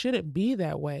and it shouldn't be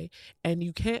that way. And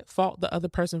you can't fault the other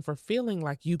person for feeling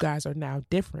like you guys are now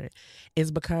different. It's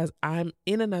because I'm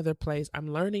in another place.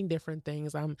 I'm learning different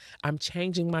things. I'm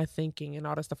changing my thinking and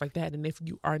all that stuff like that. And if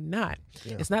you are not,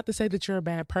 it's not to say that you're a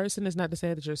bad person. It's not to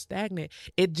say that you're stagnant.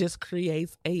 It just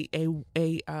creates a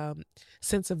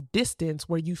sense of distance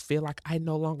where you feel like I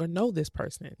no longer know this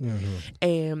person. Mm-hmm.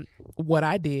 And what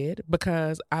I did,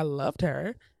 because I loved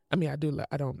her, I mean, I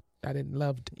I didn't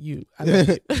love you. I love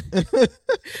you.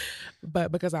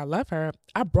 But because I love her,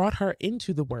 I brought her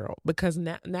into the world, because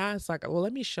now it's like, well,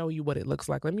 let me show you what it looks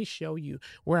like. Let me show you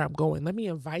where I'm going. Let me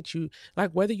invite you,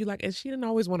 like, whether you like, and she didn't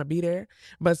always want to be there,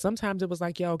 but sometimes it was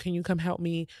like, yo, can you come help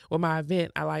me with my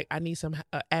event? I need some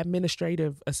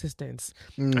administrative assistance.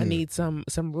 I need some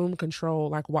room control,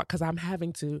 like what, because I'm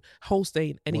having to host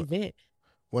an event.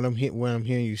 What I'm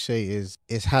hearing you say is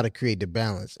how to create the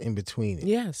balance in between it.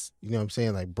 Yes. You know what I'm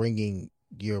saying? Like bringing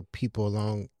your people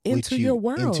along into with you, your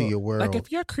world. Into your world. Like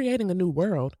if you're creating a new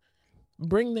world,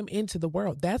 bring them into the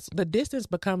world. That's the distance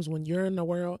becomes when you're in the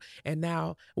world, and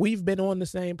now we've been on the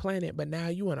same planet, but now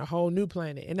you on a whole new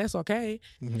planet, and that's okay.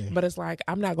 Yeah. But it's like,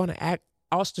 I'm not going to act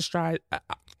ostracized.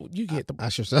 You get the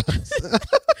ostracized.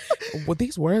 Well,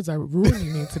 these words are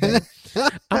ruining me today.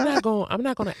 I'm not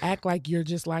going to act like you're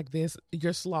just like this.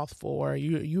 You're slothful, or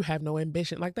you have no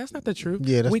ambition. Like, that's not the truth.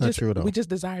 Yeah, that's not true at all. We just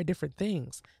desire different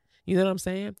things. You know what I'm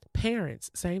saying?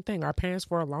 Parents, same thing. Our parents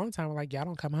for a long time were like, y'all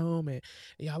don't come home, and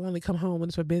y'all only come home when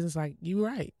it's for business. Like, you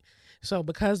right. So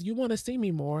because you want to see me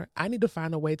more, I need to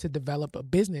find a way to develop a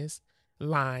business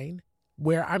line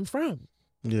where I'm from.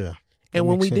 Yeah. And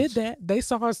when we did that, they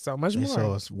saw us so much more. They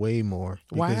saw us way more.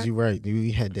 Because you're right.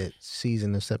 We had that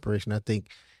season of separation. I think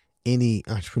any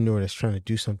entrepreneur that's trying to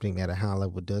do something at a high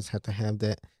level does have to have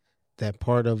that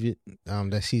part of it,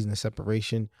 that season of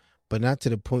separation, but not to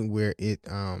the point where it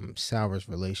sours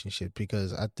relationships.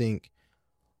 Because I think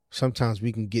sometimes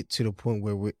we can get to the point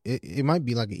where it might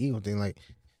be like an ego thing, like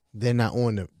they're not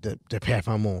on the path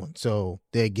I'm on, so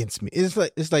they're against me. It's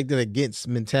like that against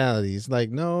mentality. It's like,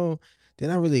 no, they're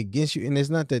not really against you, and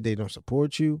it's not that they don't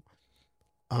support you,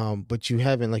 but you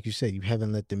haven't, like you said, you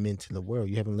haven't let them into the world.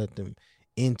 You haven't let them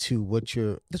into what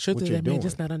you're. The truth what is, you're they doing. may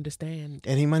just not understand,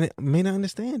 and he may not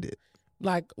understand it.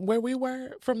 Like where we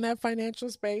were from that financial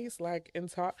space, like in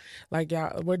talk, like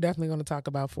y'all, we're definitely going to talk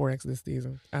about Forex this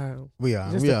season. We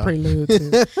are just a prelude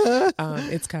to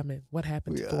it's coming. What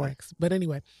happened to Forex? But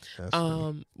anyway,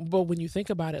 but when you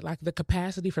think about it, like the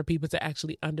capacity for people to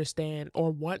actually understand or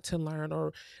want to learn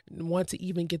or want to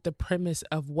even get the premise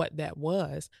of what that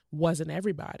wasn't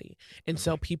everybody, and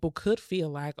so people could feel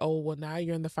like, oh, well, now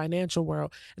you're in the financial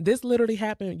world. This literally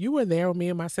happened. You were there when me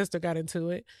and my sister got into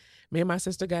it. And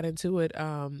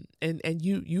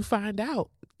you find out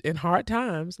in hard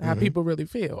times how people really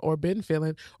feel or been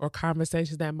feeling, or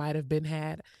conversations that might have been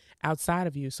had outside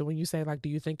of you. So when you say, like, do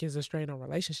you think it's a strain on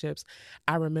relationships?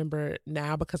 I remember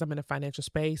now, because I'm in a financial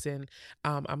space and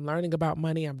I'm learning about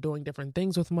money, I'm doing different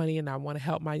things with money, and I want to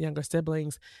help my younger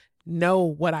siblings know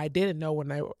what I didn't know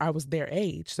when I was their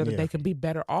age, so that they can be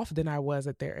better off than I was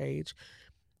at their age.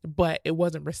 But it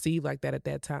wasn't received like that at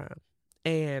that time.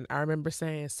 And I remember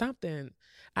saying something.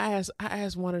 I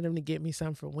asked one of them to get me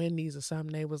something for Wendy's or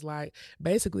something. They was like,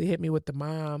 basically hit me with the,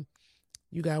 mom,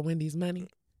 you got Wendy's money?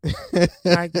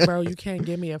 Like, bro, you can't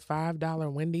give me a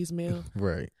 $5 Wendy's meal.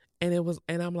 Right. And it was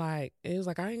like,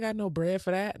 I ain't got no bread for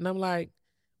that. And I'm like,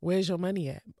 where's your money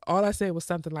at? All I said was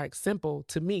something like simple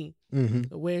to me.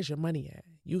 Mm-hmm. Where's your money at?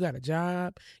 You got a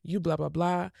job, you blah, blah,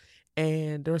 blah.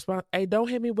 And the response, hey, don't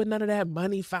hit me with none of that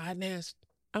money finance.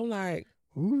 I'm like,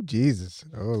 ooh, Jesus.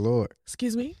 Oh, Lord.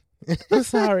 Excuse me? I'm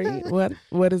sorry.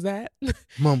 What is that?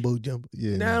 Mumbo jumbo.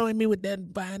 Yeah. No, I mean with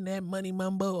that buying that money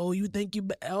mumbo. Oh, you think you...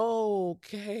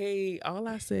 Okay. All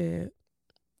I said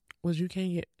was you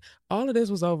can't get... All of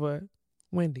this was over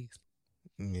Wendy's.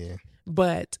 Yeah.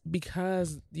 But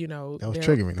because, that was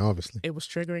triggering, obviously. It was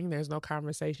triggering. There's no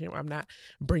conversation. I'm not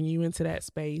bringing you into that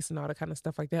space and all that kind of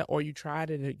stuff like that. Or you tried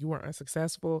it and you weren't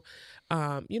unsuccessful,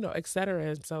 et cetera.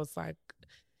 And so it's like,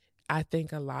 I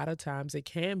think a lot of times it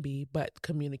can be, but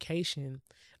communication,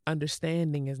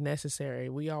 understanding is necessary.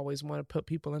 We always want to put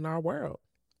people in our world.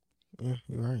 Yeah,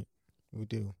 you're right. We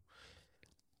do.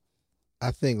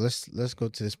 I think let's go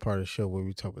to this part of the show where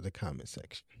we talk about the comment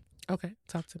section. Okay,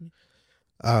 talk to me.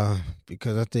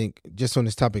 Because I think just on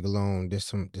this topic alone, there's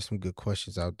some good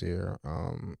questions out there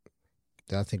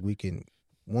that I think we can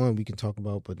talk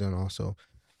about, but then also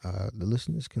the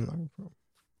listeners can learn from.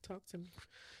 Talk to me.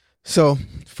 So,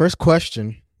 first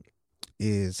question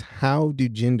is, how do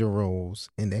gender roles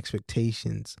and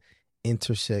expectations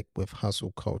intersect with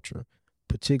hustle culture,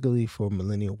 particularly for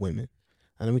millennial women?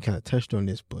 I know we kind of touched on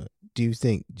this, but do you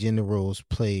think gender roles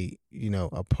play,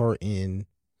 a part in,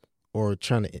 or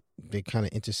they kind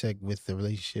of intersect with the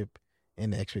relationship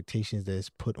and the expectations that's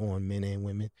put on men and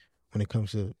women when it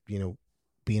comes to,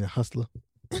 being a hustler?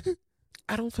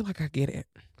 I don't feel like I get it.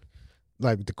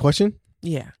 Like the question?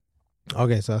 Yeah.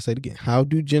 Okay, so I'll say it again. How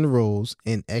do gender roles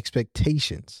and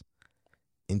expectations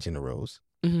in gender roles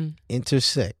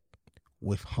intersect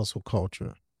with hustle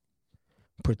culture,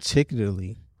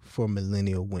 particularly for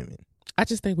millennial women? I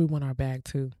just think we want our bag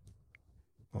too.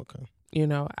 Okay. You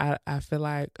know, I feel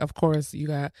like, of course, you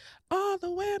got all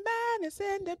the women is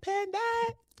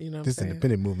independent. You know what This I'm saying?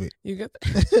 independent movement. You got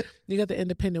you got the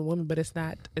independent woman, but it's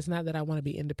not that I want to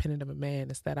be independent of a man.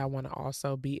 It's that I want to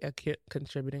also be a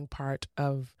contributing part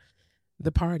of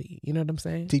the party. You know what I'm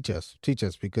saying? Teach us,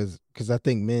 because I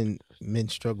think men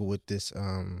struggle with this,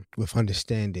 with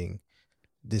understanding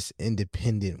this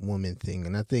independent woman thing,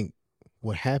 and I think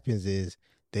what happens is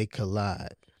they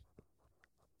collide,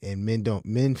 and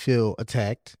men feel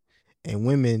attacked, and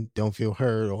women don't feel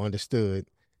heard or understood,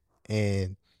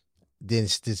 and then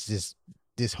it's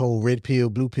this whole red pill,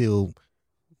 blue pill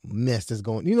mess that's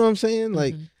going. You know what I'm saying?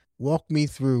 Like, walk me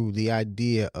through the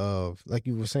idea of, like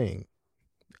you were saying,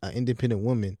 an independent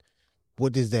woman.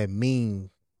 What does that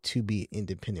mean to be an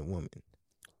independent woman?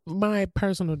 My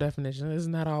personal definition is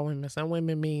not all women. Some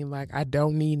women mean like, I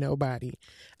don't need nobody.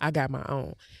 I got my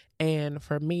own. And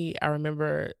for me, I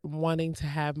remember wanting to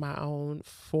have my own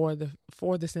for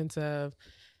the sense of,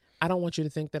 I don't want you to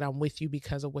think that I'm with you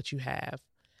because of what you have.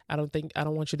 I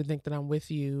don't want you to think that I'm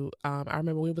with you. I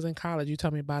remember we was in college, you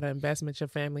told me about an investment your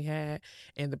family had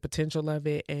and the potential of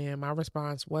it. And my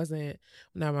response wasn't,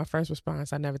 no, my first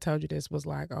response, I never told you this, was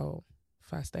like, oh,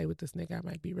 if I stay with this nigga, I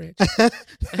might be rich.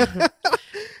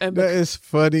 That is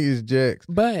funny as jacks.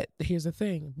 But here's the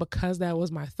thing, because that was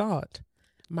my thought,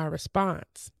 my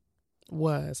response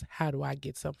was, how do I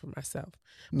get some for myself?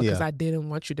 Because I didn't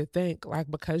want you to think, like,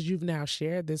 because you've now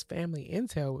shared this family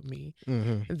intel with me,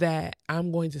 that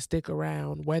I'm going to stick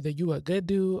around whether you a good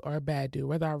dude or a bad dude,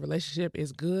 whether our relationship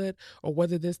is good or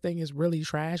whether this thing is really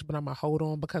trash, but I'm gonna hold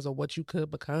on because of what you could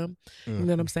become. You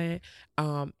know what I'm saying?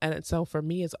 And so for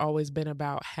me, it's always been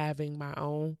about having my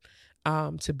own,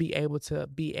 to be able to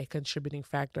be a contributing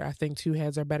factor. I think two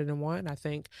heads are better than one. I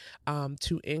think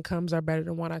two incomes are better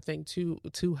than one. I think two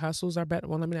hustles are better.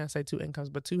 Well, let me not say two incomes,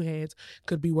 but two heads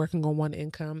could be working on one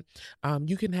income.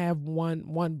 You can have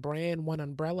one brand, one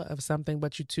umbrella of something,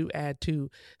 but you add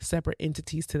two separate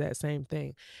entities to that same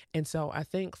thing. And so I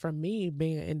think for me,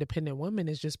 being an independent woman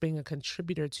is just being a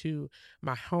contributor to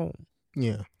my home.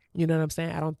 Yeah. You know what I'm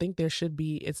saying? I don't think there should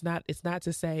be, it's not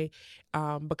to say,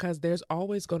 because there's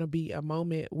always going to be a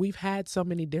moment. We've had so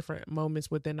many different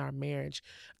moments within our marriage.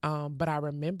 But I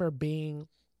remember being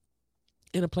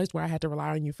in a place where I had to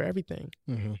rely on you for everything.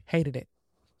 Hated it.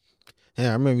 Yeah,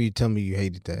 I remember you telling me you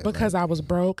hated that. Because I was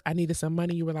broke. I needed some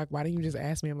money. You were like, why didn't you just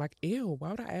ask me? I'm like, ew,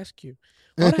 why would I ask you?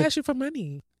 Why would I ask you for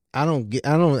money? I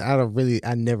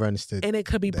never understood. And it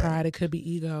could be that. pride. It could be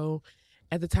ego.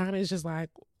 At the time, it's just like,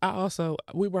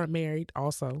 we weren't married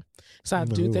also. So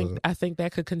I think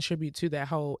that could contribute to that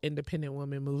whole independent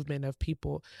woman movement of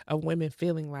women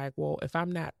feeling like, well, if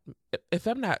I'm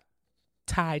not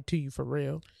tied to you for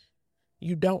real,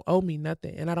 you don't owe me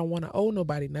nothing. And I don't want to owe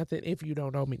nobody nothing if you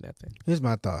don't owe me nothing. Here's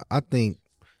my thought. I think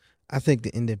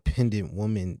the independent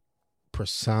woman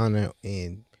persona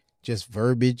and just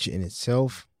verbiage in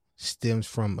itself stems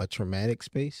from a traumatic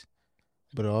space,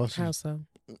 but also how so?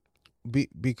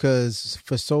 Because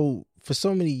for so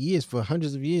many years, for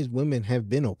hundreds of years, women have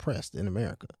been oppressed in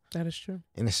America. That is true.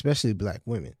 And especially Black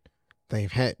women.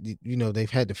 They've had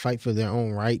to fight for their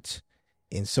own rights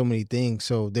in so many things.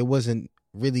 So there wasn't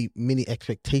really many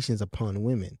expectations upon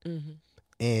women.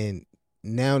 And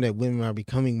now that women are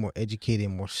becoming more educated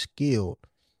and more skilled,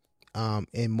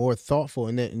 and more thoughtful,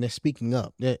 and they're speaking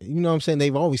up. You know what I'm saying?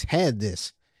 They've always had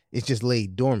this. It's just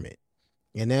laid dormant.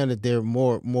 And now that they're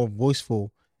more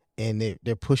voiceful, and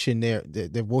they're pushing their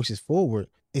voices forward,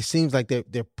 it seems like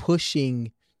they're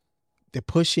pushing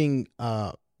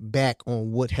back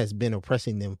on what has been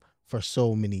oppressing them for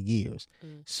so many years.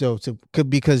 So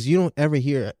because you don't ever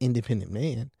hear an independent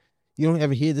man. You don't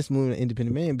ever hear this movement of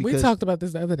independent man. Because we talked about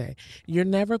this the other day. You're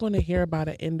never going to hear about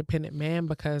an independent man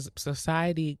because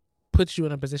society puts you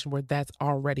in a position where that's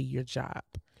already your job.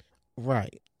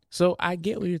 Right. So I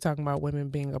get what you're talking about, women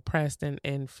being oppressed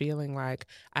and feeling like,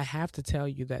 I have to tell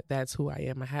you that that's who I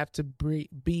am. I have to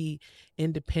be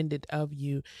independent of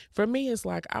you. For me, it's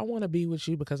like, I want to be with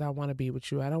you because I want to be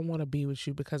with you. I don't want to be with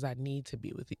you because I need to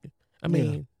be with you. I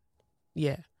mean,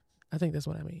 yeah, I think that's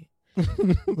what I mean.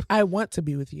 I want to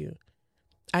be with you.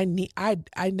 I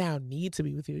now need to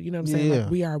be with you. You know what I'm saying? Like,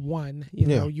 we are one. You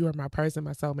know, you are my person,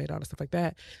 my soulmate, all the stuff like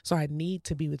that. So I need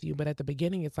to be with you. But at the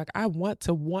beginning, it's like, I want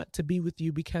to be with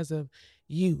you because of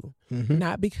you,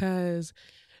 not because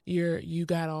you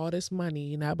got all this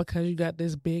money, not because you got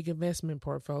this big investment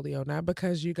portfolio, not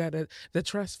because you got the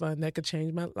trust fund that could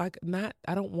change my, like, not,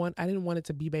 I didn't want it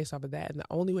to be based off of that. And the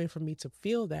only way for me to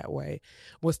feel that way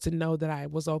was to know that I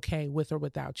was okay with or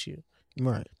without you.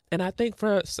 Right. And I think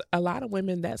for a lot of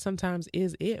women, that sometimes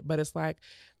is it. But it's like,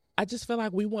 I just feel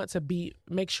like we want to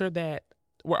make sure that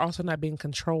we're also not being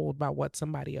controlled by what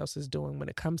somebody else is doing when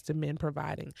it comes to men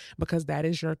providing, because that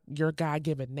is your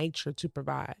God-given nature to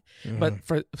provide. But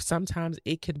for sometimes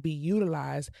it could be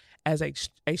utilized as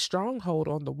a stronghold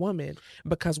on the woman,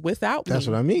 because without That's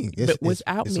me, what I mean.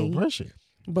 without it's me, oppression.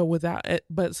 but without it,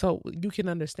 but so you can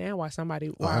understand why a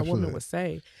woman Absolutely. would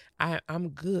say, I'm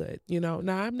good. Now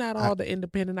I'm not I- all the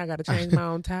independent. I got to change my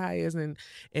own tires and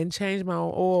change my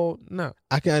own oil. No.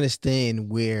 I can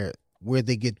understand where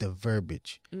they get the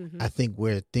verbiage. Mm-hmm. I think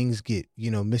where things get,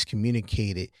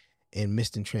 miscommunicated and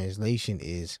missed in translation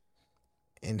is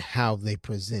in how they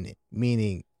present it.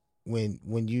 Meaning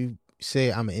when you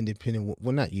say I'm an independent,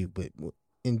 well, not you, but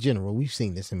in general, we've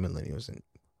seen this in millennials and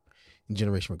in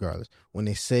generation regardless. When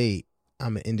they say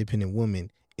I'm an independent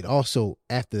woman, it also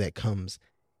after that comes,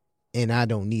 and I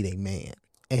don't need a man.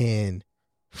 And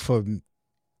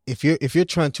if you're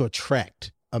trying to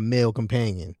attract a male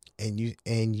companion, and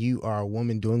you are a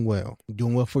woman doing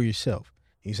well for yourself,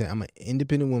 you say I'm an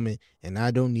independent woman and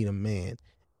I don't need a man,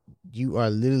 you are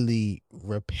literally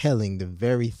repelling the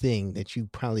very thing that you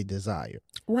probably desire.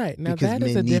 Right. Now because that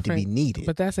is men need to be needed.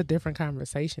 but that's a different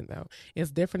conversation though.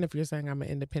 It's different if you're saying I'm an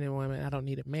independent woman, I don't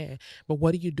need a man. But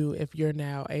what do you do if you're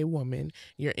now a woman,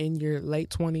 you're in your late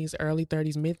 20s, early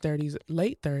 30s, mid 30s,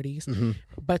 late 30s,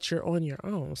 but you're on your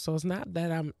own. So it's not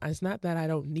that I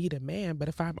don't need a man, but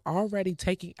if I'm already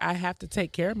I have to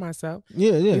take care of myself.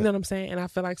 Yeah. You know what I'm saying? And I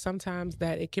feel like sometimes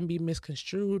that it can be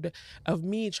misconstrued of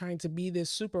me trying to be this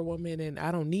superwoman and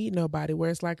I don't need nobody, where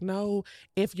it's like, no,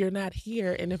 if you're not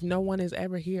here and if no one is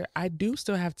ever here, I do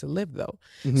still have to live though.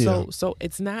 Yeah. So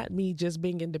it's not me just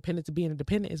being independent to be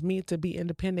independent. It's me to be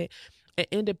independent.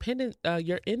 And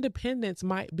your independence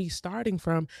might be starting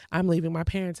from I'm leaving my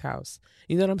parents' house.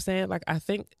 You know what I'm saying? Like I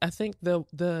think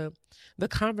the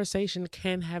conversation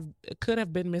could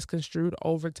have been misconstrued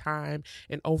over time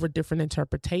and over different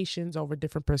interpretations, over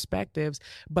different perspectives.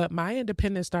 But my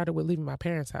independence started with leaving my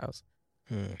parents' house.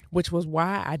 Which was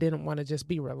why I didn't want to just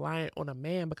be reliant on a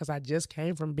man, because I just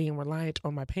came from being reliant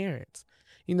on my parents.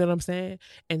 You know what I'm saying?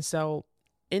 And so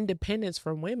independence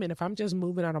for women, if I'm just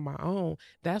moving out on my own,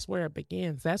 that's where it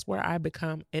begins. That's where I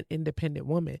become an independent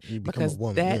woman, because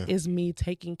that is me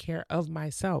taking care of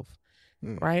myself.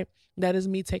 Right? That is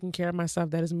me taking care of myself.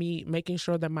 That is me making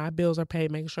sure that my bills are paid,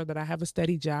 making sure that I have a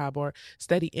steady job or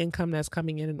steady income that's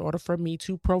coming in order for me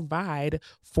to provide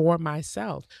for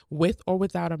myself with or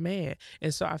without a man.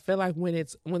 And so I feel like when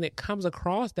it comes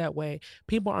across that way,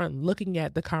 people aren't looking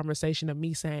at the conversation of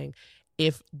me saying,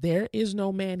 if there is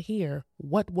no man here,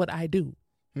 what would I do?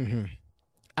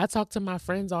 I talk to my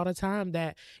friends all the time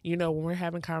that, when we're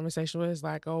having conversations, it's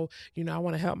like, oh, I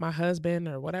want to help my husband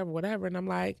or whatever. And I'm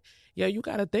like, yo, you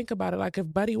got to think about it. Like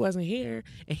if Buddy wasn't here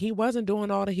and he wasn't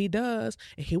doing all that he does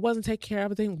and he wasn't taking care of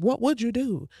everything, what would you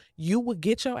do? You would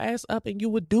get your ass up and you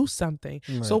would do something.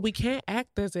 Right. So we can't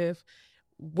act as if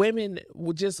women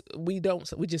we just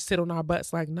sit on our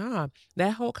butts. Like, nah,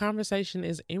 that whole conversation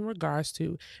is in regards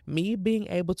to me being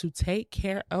able to take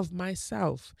care of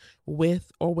myself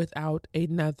with or without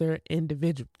another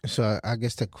individual. So I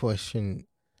guess the question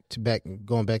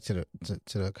going back to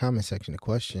the comment section, the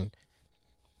question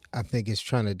I think is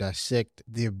trying to dissect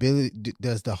the ability.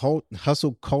 Does the whole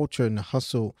hustle culture and the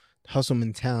hustle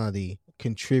mentality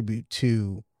contribute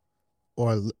to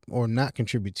or not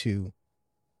contribute to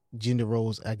gender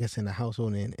roles, I guess, in a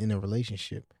household and in a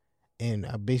relationship? And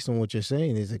based on what you're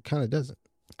saying, is it kind of doesn't.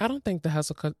 I don't think the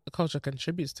hustle culture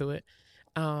contributes to it.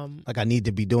 Like I need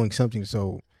to be doing something,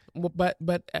 so. But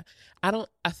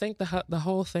I think the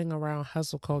whole thing around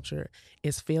hustle culture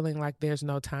is feeling like there's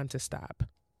no time to stop.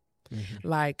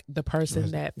 Like the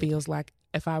person that feels like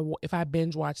if I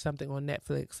binge watch something on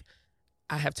Netflix,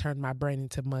 I have turned my brain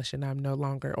into mush and I'm no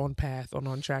longer on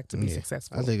track to be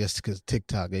successful. I think that's because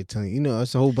TikTok, they telling you,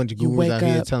 it's a whole bunch of gurus out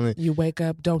here telling you wake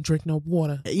up, don't drink no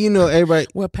water. Everybody.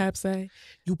 What Pap say?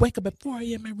 You wake up at 4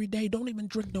 a.m. every day, don't even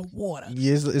drink no water.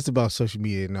 Yeah, it's about social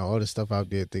media and all this stuff out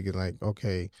there thinking like,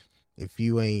 okay, if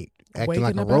you ain't acting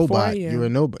like a robot, you're a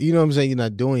nobody. You know what I'm saying? You're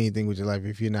not doing anything with your life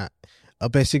if you're not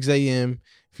up at 6 a.m.,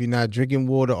 if you're not drinking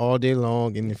water all day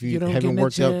long, and if you haven't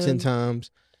worked out 10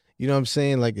 times. You know what I'm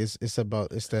saying? Like it's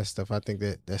that stuff. I think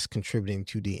that's contributing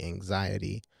to the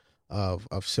anxiety of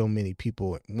so many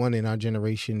people. One in our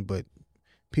generation, but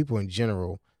people in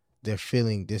general, they're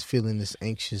feeling this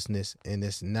anxiousness and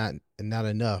it's not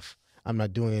enough. I'm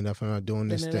not doing enough. I'm not doing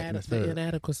this, that, and the third.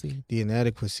 The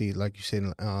inadequacy, like you said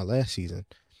last season.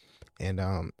 And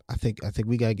I think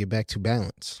we gotta get back to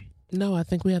balance. No, I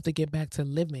think we have to get back to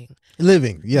living.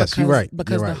 Living. Yes, you're right.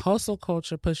 Because you're the right. hustle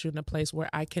culture puts you in a place where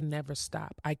I can never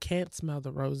stop. I can't smell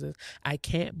the roses. I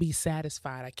can't be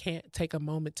satisfied. I can't take a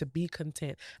moment to be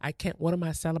content. I can't. What am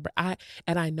I celebrating?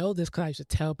 And I know this because I used to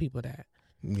tell people that.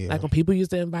 Yeah. Like when people used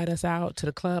to invite us out to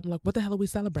the club, I'm like, what the hell are we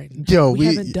celebrating? Yo, we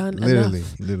haven't done enough.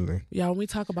 Literally. Yeah, when we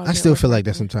talk about I still feel like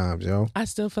that networking, sometimes, yo. I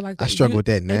still feel like that. I struggle with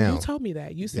that now. And you told me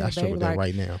that. You said, I struggle with that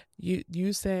right now.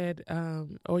 You said,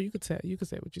 or you could say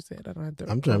what you said. I don't have to.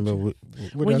 I'm trying to remember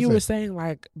what when I you said. were saying,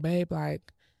 like, babe,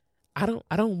 like, I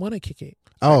don't want to kick it.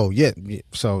 Oh yeah.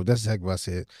 So that's exactly what I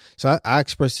said. So I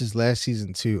expressed this last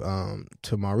season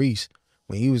to Maurice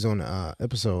when he was on the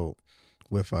episode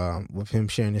with him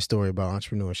sharing his story about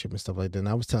entrepreneurship and stuff like that. And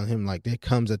I was telling him, like, there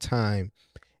comes a time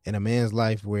in a man's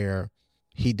life where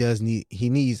he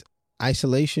needs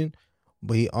isolation,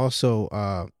 but he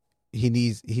also he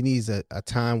needs a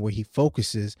time where he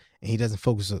focuses and he doesn't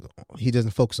focus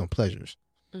on pleasures.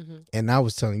 Mm-hmm. And I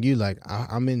was telling you, like,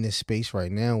 I'm in this space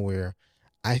right now where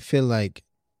I feel like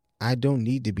I don't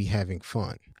need to be having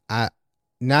fun.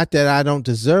 Not that I don't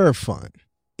deserve fun.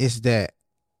 It's that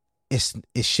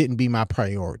it shouldn't be my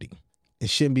priority. It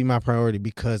shouldn't be my priority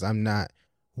because I'm not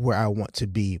where I want to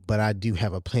be, but I do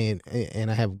have a plan and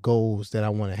I have goals that I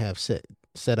want to have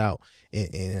set out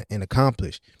and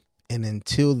accomplish. And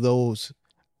until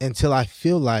I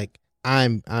feel like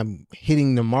I'm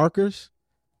hitting the markers,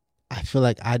 I feel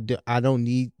like I don't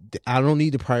need to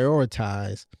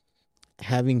prioritize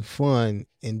having fun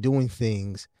and doing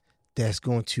things that's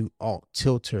going to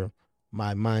tilter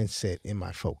my mindset and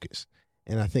my focus.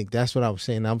 And I think that's what I was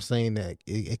saying. I'm saying that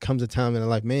it comes a time in a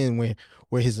life, man,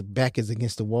 where his back is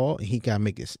against the wall and he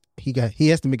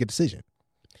has to make a decision.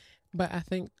 But I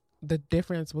think the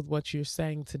difference with what you're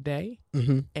saying today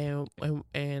mm-hmm.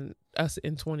 and us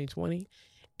in 2020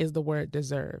 is the word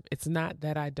deserve. It's not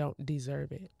that I don't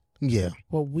deserve it. Yeah.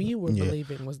 What we were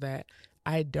believing was that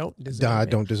I don't deserve it. I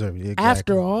don't deserve it. Exactly.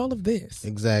 After all of this.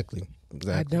 Exactly.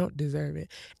 I don't deserve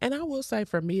it. And I will say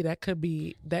for me, that could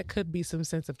be some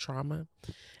sense of trauma.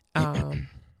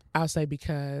 I'll say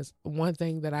because one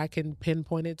thing that I can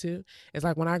pinpoint it to is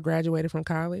like when I graduated from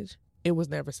college, it was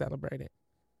never celebrated.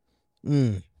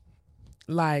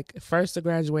 Like first to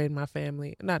graduate in my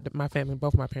family, not my family,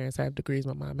 both my parents have degrees.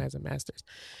 My mom has a master's.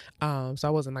 So I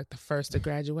wasn't like the first to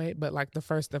graduate, but like the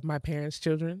first of my parents'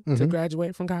 children to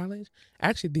graduate from college.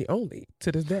 Actually the only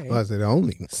to this day. Was it the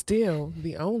only? Still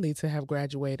the only to have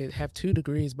graduated, have 2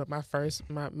 degrees, but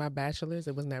my bachelor's,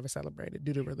 it was never celebrated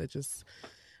due to religious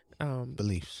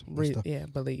beliefs.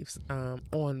 Beliefs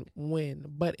on when.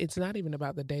 But it's not even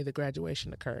about the day the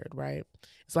graduation occurred, right?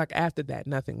 It's like after that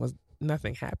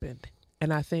nothing happened.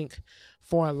 And I think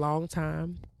for a long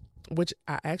time, which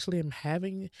I actually am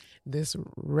having this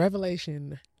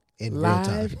revelation in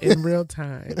real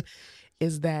time,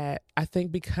 is that I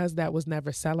think because that was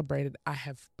never celebrated, I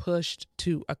have pushed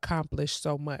to accomplish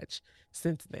so much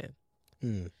since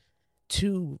then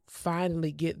to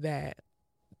finally get that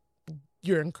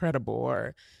you're incredible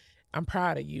or I'm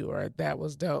proud of you or that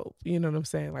was dope. You know what I'm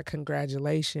saying? Like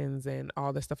congratulations and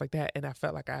all this stuff like that. And I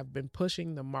felt like I've been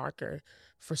pushing the marker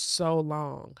for so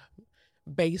long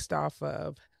based off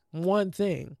of one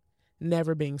thing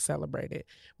never being celebrated.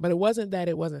 But it wasn't that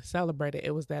it wasn't celebrated.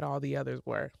 It was that all the others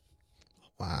were.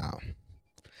 Wow.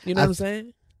 You know what I'm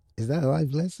saying? Is that a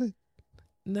life lesson?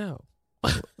 No.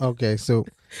 Okay. So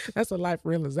that's a life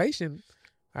realization.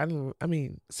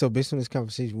 So based on this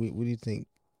conversation, what do you think?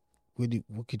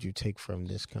 What could you take from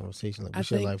this conversation? Like,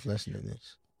 what's your life lesson in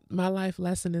this? My life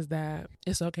lesson is that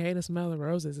it's okay to smell the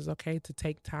roses. It's okay to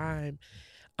take time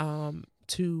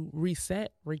to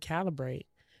reset, recalibrate,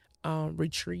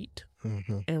 retreat,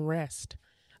 and rest.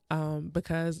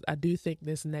 Because I do think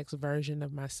this next version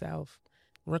of myself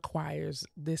requires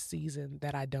this season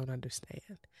that I don't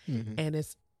understand. And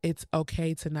it's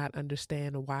okay to not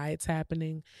understand why it's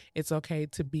happening. It's okay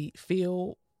to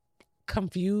feel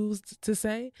confused, to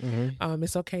say.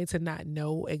 It's okay to not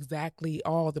know exactly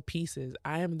all the pieces.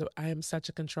 I am such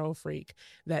a control freak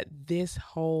that this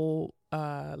whole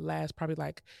last probably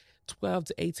like 12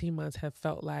 to 18 months have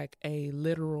felt like a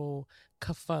literal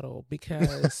kerfuddle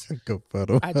because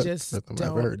I just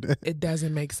don't, it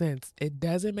doesn't make sense. It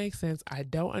doesn't make sense. I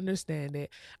don't understand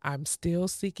it. I'm still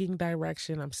seeking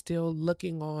direction. I'm still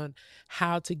looking on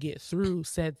how to get through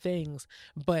said things.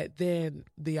 But then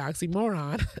the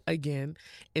oxymoron again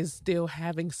is still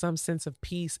having some sense of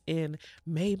peace in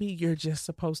maybe you're just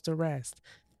supposed to rest.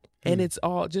 And it's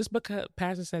all just because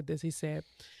Pastor said this, he said,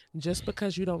 just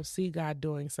because you don't see God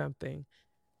doing something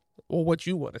or what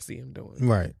you want to see him doing.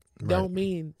 Right. Don't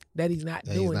mean that he's not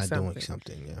doing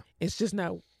something. Yeah. It's just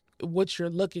not what you're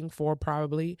looking for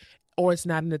probably. or it's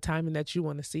not in the timing that you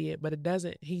want to see it, but it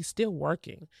doesn't, he's still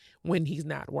working when he's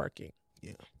not working.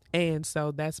 Yeah. And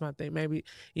so that's my thing. Maybe,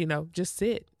 you know, just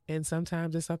sit, and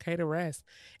sometimes it's okay to rest.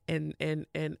 And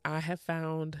I have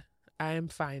not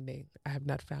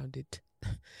found it.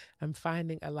 I'm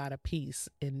finding a lot of peace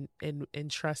in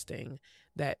trusting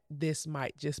that this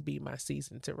might just be my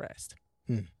season to rest.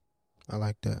 I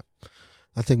like that.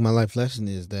 I think my life lesson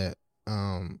is that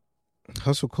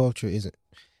hustle culture isn't,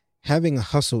 having a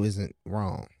hustle isn't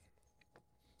wrong.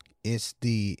 It's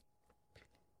the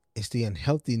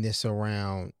unhealthiness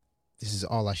around, this is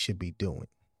all I should be doing,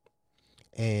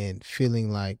 and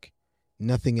feeling like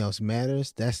nothing else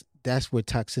matters. That's where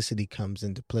toxicity comes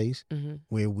into place,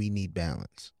 where we need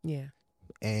balance. Yeah.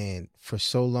 And for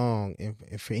so long, and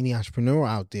for any entrepreneur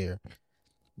out there,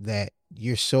 that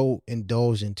you're so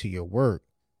indulged into your work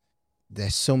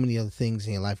that so many other things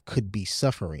in your life could be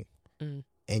suffering, and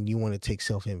you want to take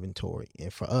self-inventory.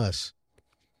 And for us,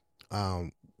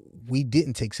 we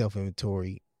didn't take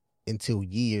self-inventory until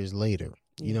years later.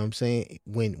 You know what I'm saying?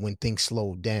 When things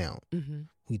slowed down,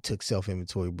 we took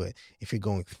self-inventory. But if you're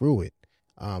going through it,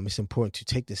 it's important to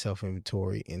take the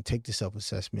self-inventory and take the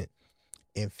self-assessment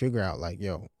and figure out, like,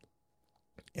 yo,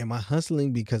 am I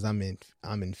hustling because I'm in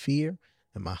fear?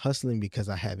 Am I hustling because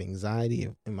I have anxiety?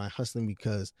 Am I hustling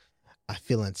because I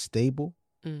feel unstable?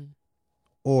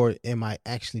 Or am I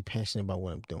actually passionate about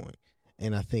what I'm doing?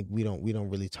 And I think we don't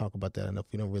really talk about that enough.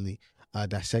 We don't really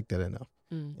dissect that enough.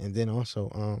 And then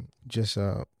also just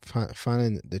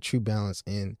finding the true balance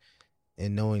in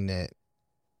knowing that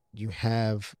you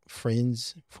have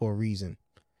friends for a reason.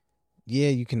 Yeah,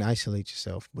 you can isolate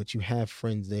yourself, but you have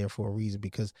friends there for a reason,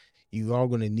 because you are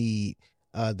going to need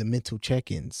the mental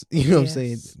check-ins. You know what I'm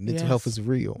saying? Mental health is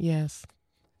real. Yes.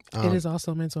 It is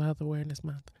also Mental Health Awareness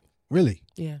Month. Really?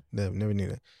 Yeah. Never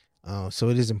knew that. So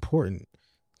it is important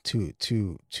to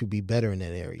be better in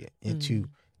that area, and to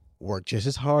work just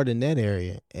as hard in that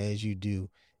area as you do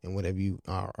in whatever you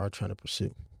are trying to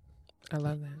pursue. I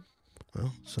love that.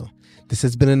 Well, so this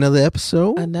has been another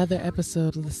episode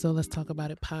of the So Let's Talk About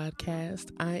It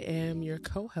podcast. I am your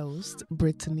co-host,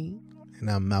 Brittany. And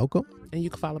I'm Malcolm. And you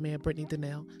can follow me at Brittany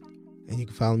Donnell. And you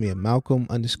can follow me at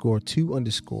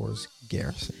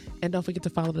Malcolm_2_Garrison. And don't forget to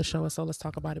follow the show at So Let's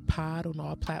Talk About It pod on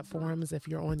all platforms. If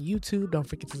you're on YouTube, don't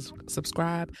forget to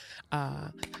subscribe.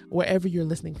 Wherever you're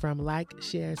listening from, like,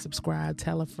 share, subscribe,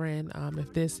 tell a friend.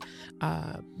 If this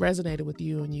resonated with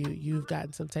you and you've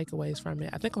gotten some takeaways from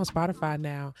it. I think on Spotify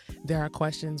now, there are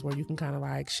questions where you can kind of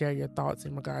like share your thoughts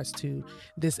in regards to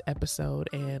this episode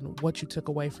and what you took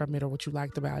away from it or what you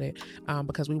liked about it,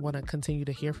 because we want to continue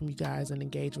to hear from you guys and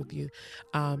engage with you.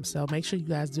 So make sure you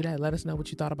guys do that. Let us know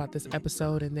what you thought about this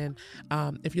episode. And then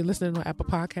if you're listening on Apple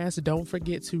Podcasts, don't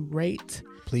forget to rate.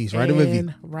 Please write a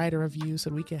review. Write a review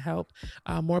so we can help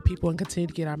more people and continue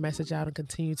to get our message out and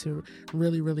continue to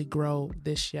really, really grow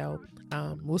this show.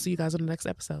 We'll see you guys on the next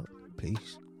episode.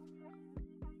 Peace.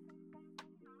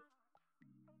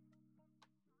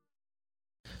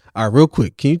 All right, real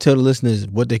quick, can you tell the listeners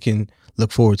what they can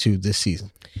look forward to this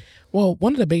season? Well,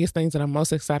 one of the biggest things that I'm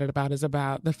most excited about is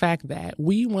about the fact that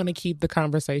we want to keep the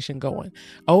conversation going.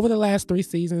 Over the last 3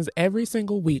 seasons, every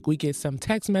single week, we get some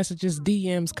text messages,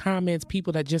 DMs, comments,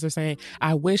 people that just are saying,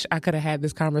 I wish I could have had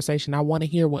this conversation. I want to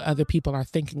hear what other people are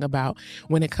thinking about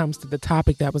when it comes to the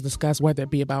topic that was discussed, whether it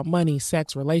be about money,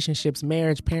 sex, relationships,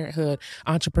 marriage, parenthood,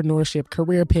 entrepreneurship,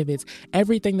 career pivots,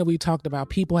 everything that we talked about.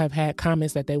 People have had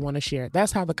comments that they want to share.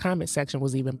 That's how the comment section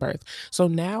was even birthed. So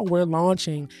now we're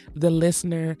launching the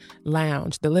Listener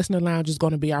Lounge. The Listener Lounge is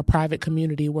going to be our private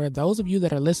community where those of you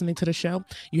that are listening to the show,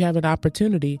 you have an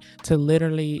opportunity to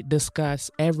literally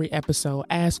discuss every episode,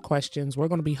 ask questions. We're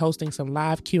going to be hosting some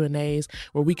live Q&As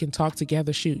where we can talk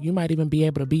together. Shoot, you might even be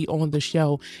able to be on the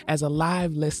show as a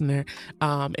live listener.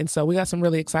 And so we got some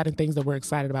really exciting things that we're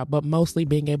excited about, but mostly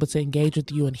being able to engage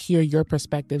with you and hear your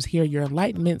perspectives, hear your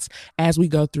enlightenments as we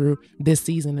go through this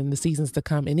season and the seasons to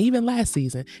come, and even last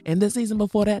season and the season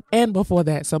before that and before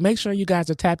that. So make sure you guys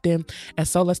are tapped in at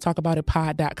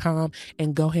soletstalkaboutitpod.com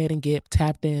and go ahead and get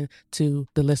tapped in to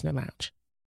the Listener Lounge.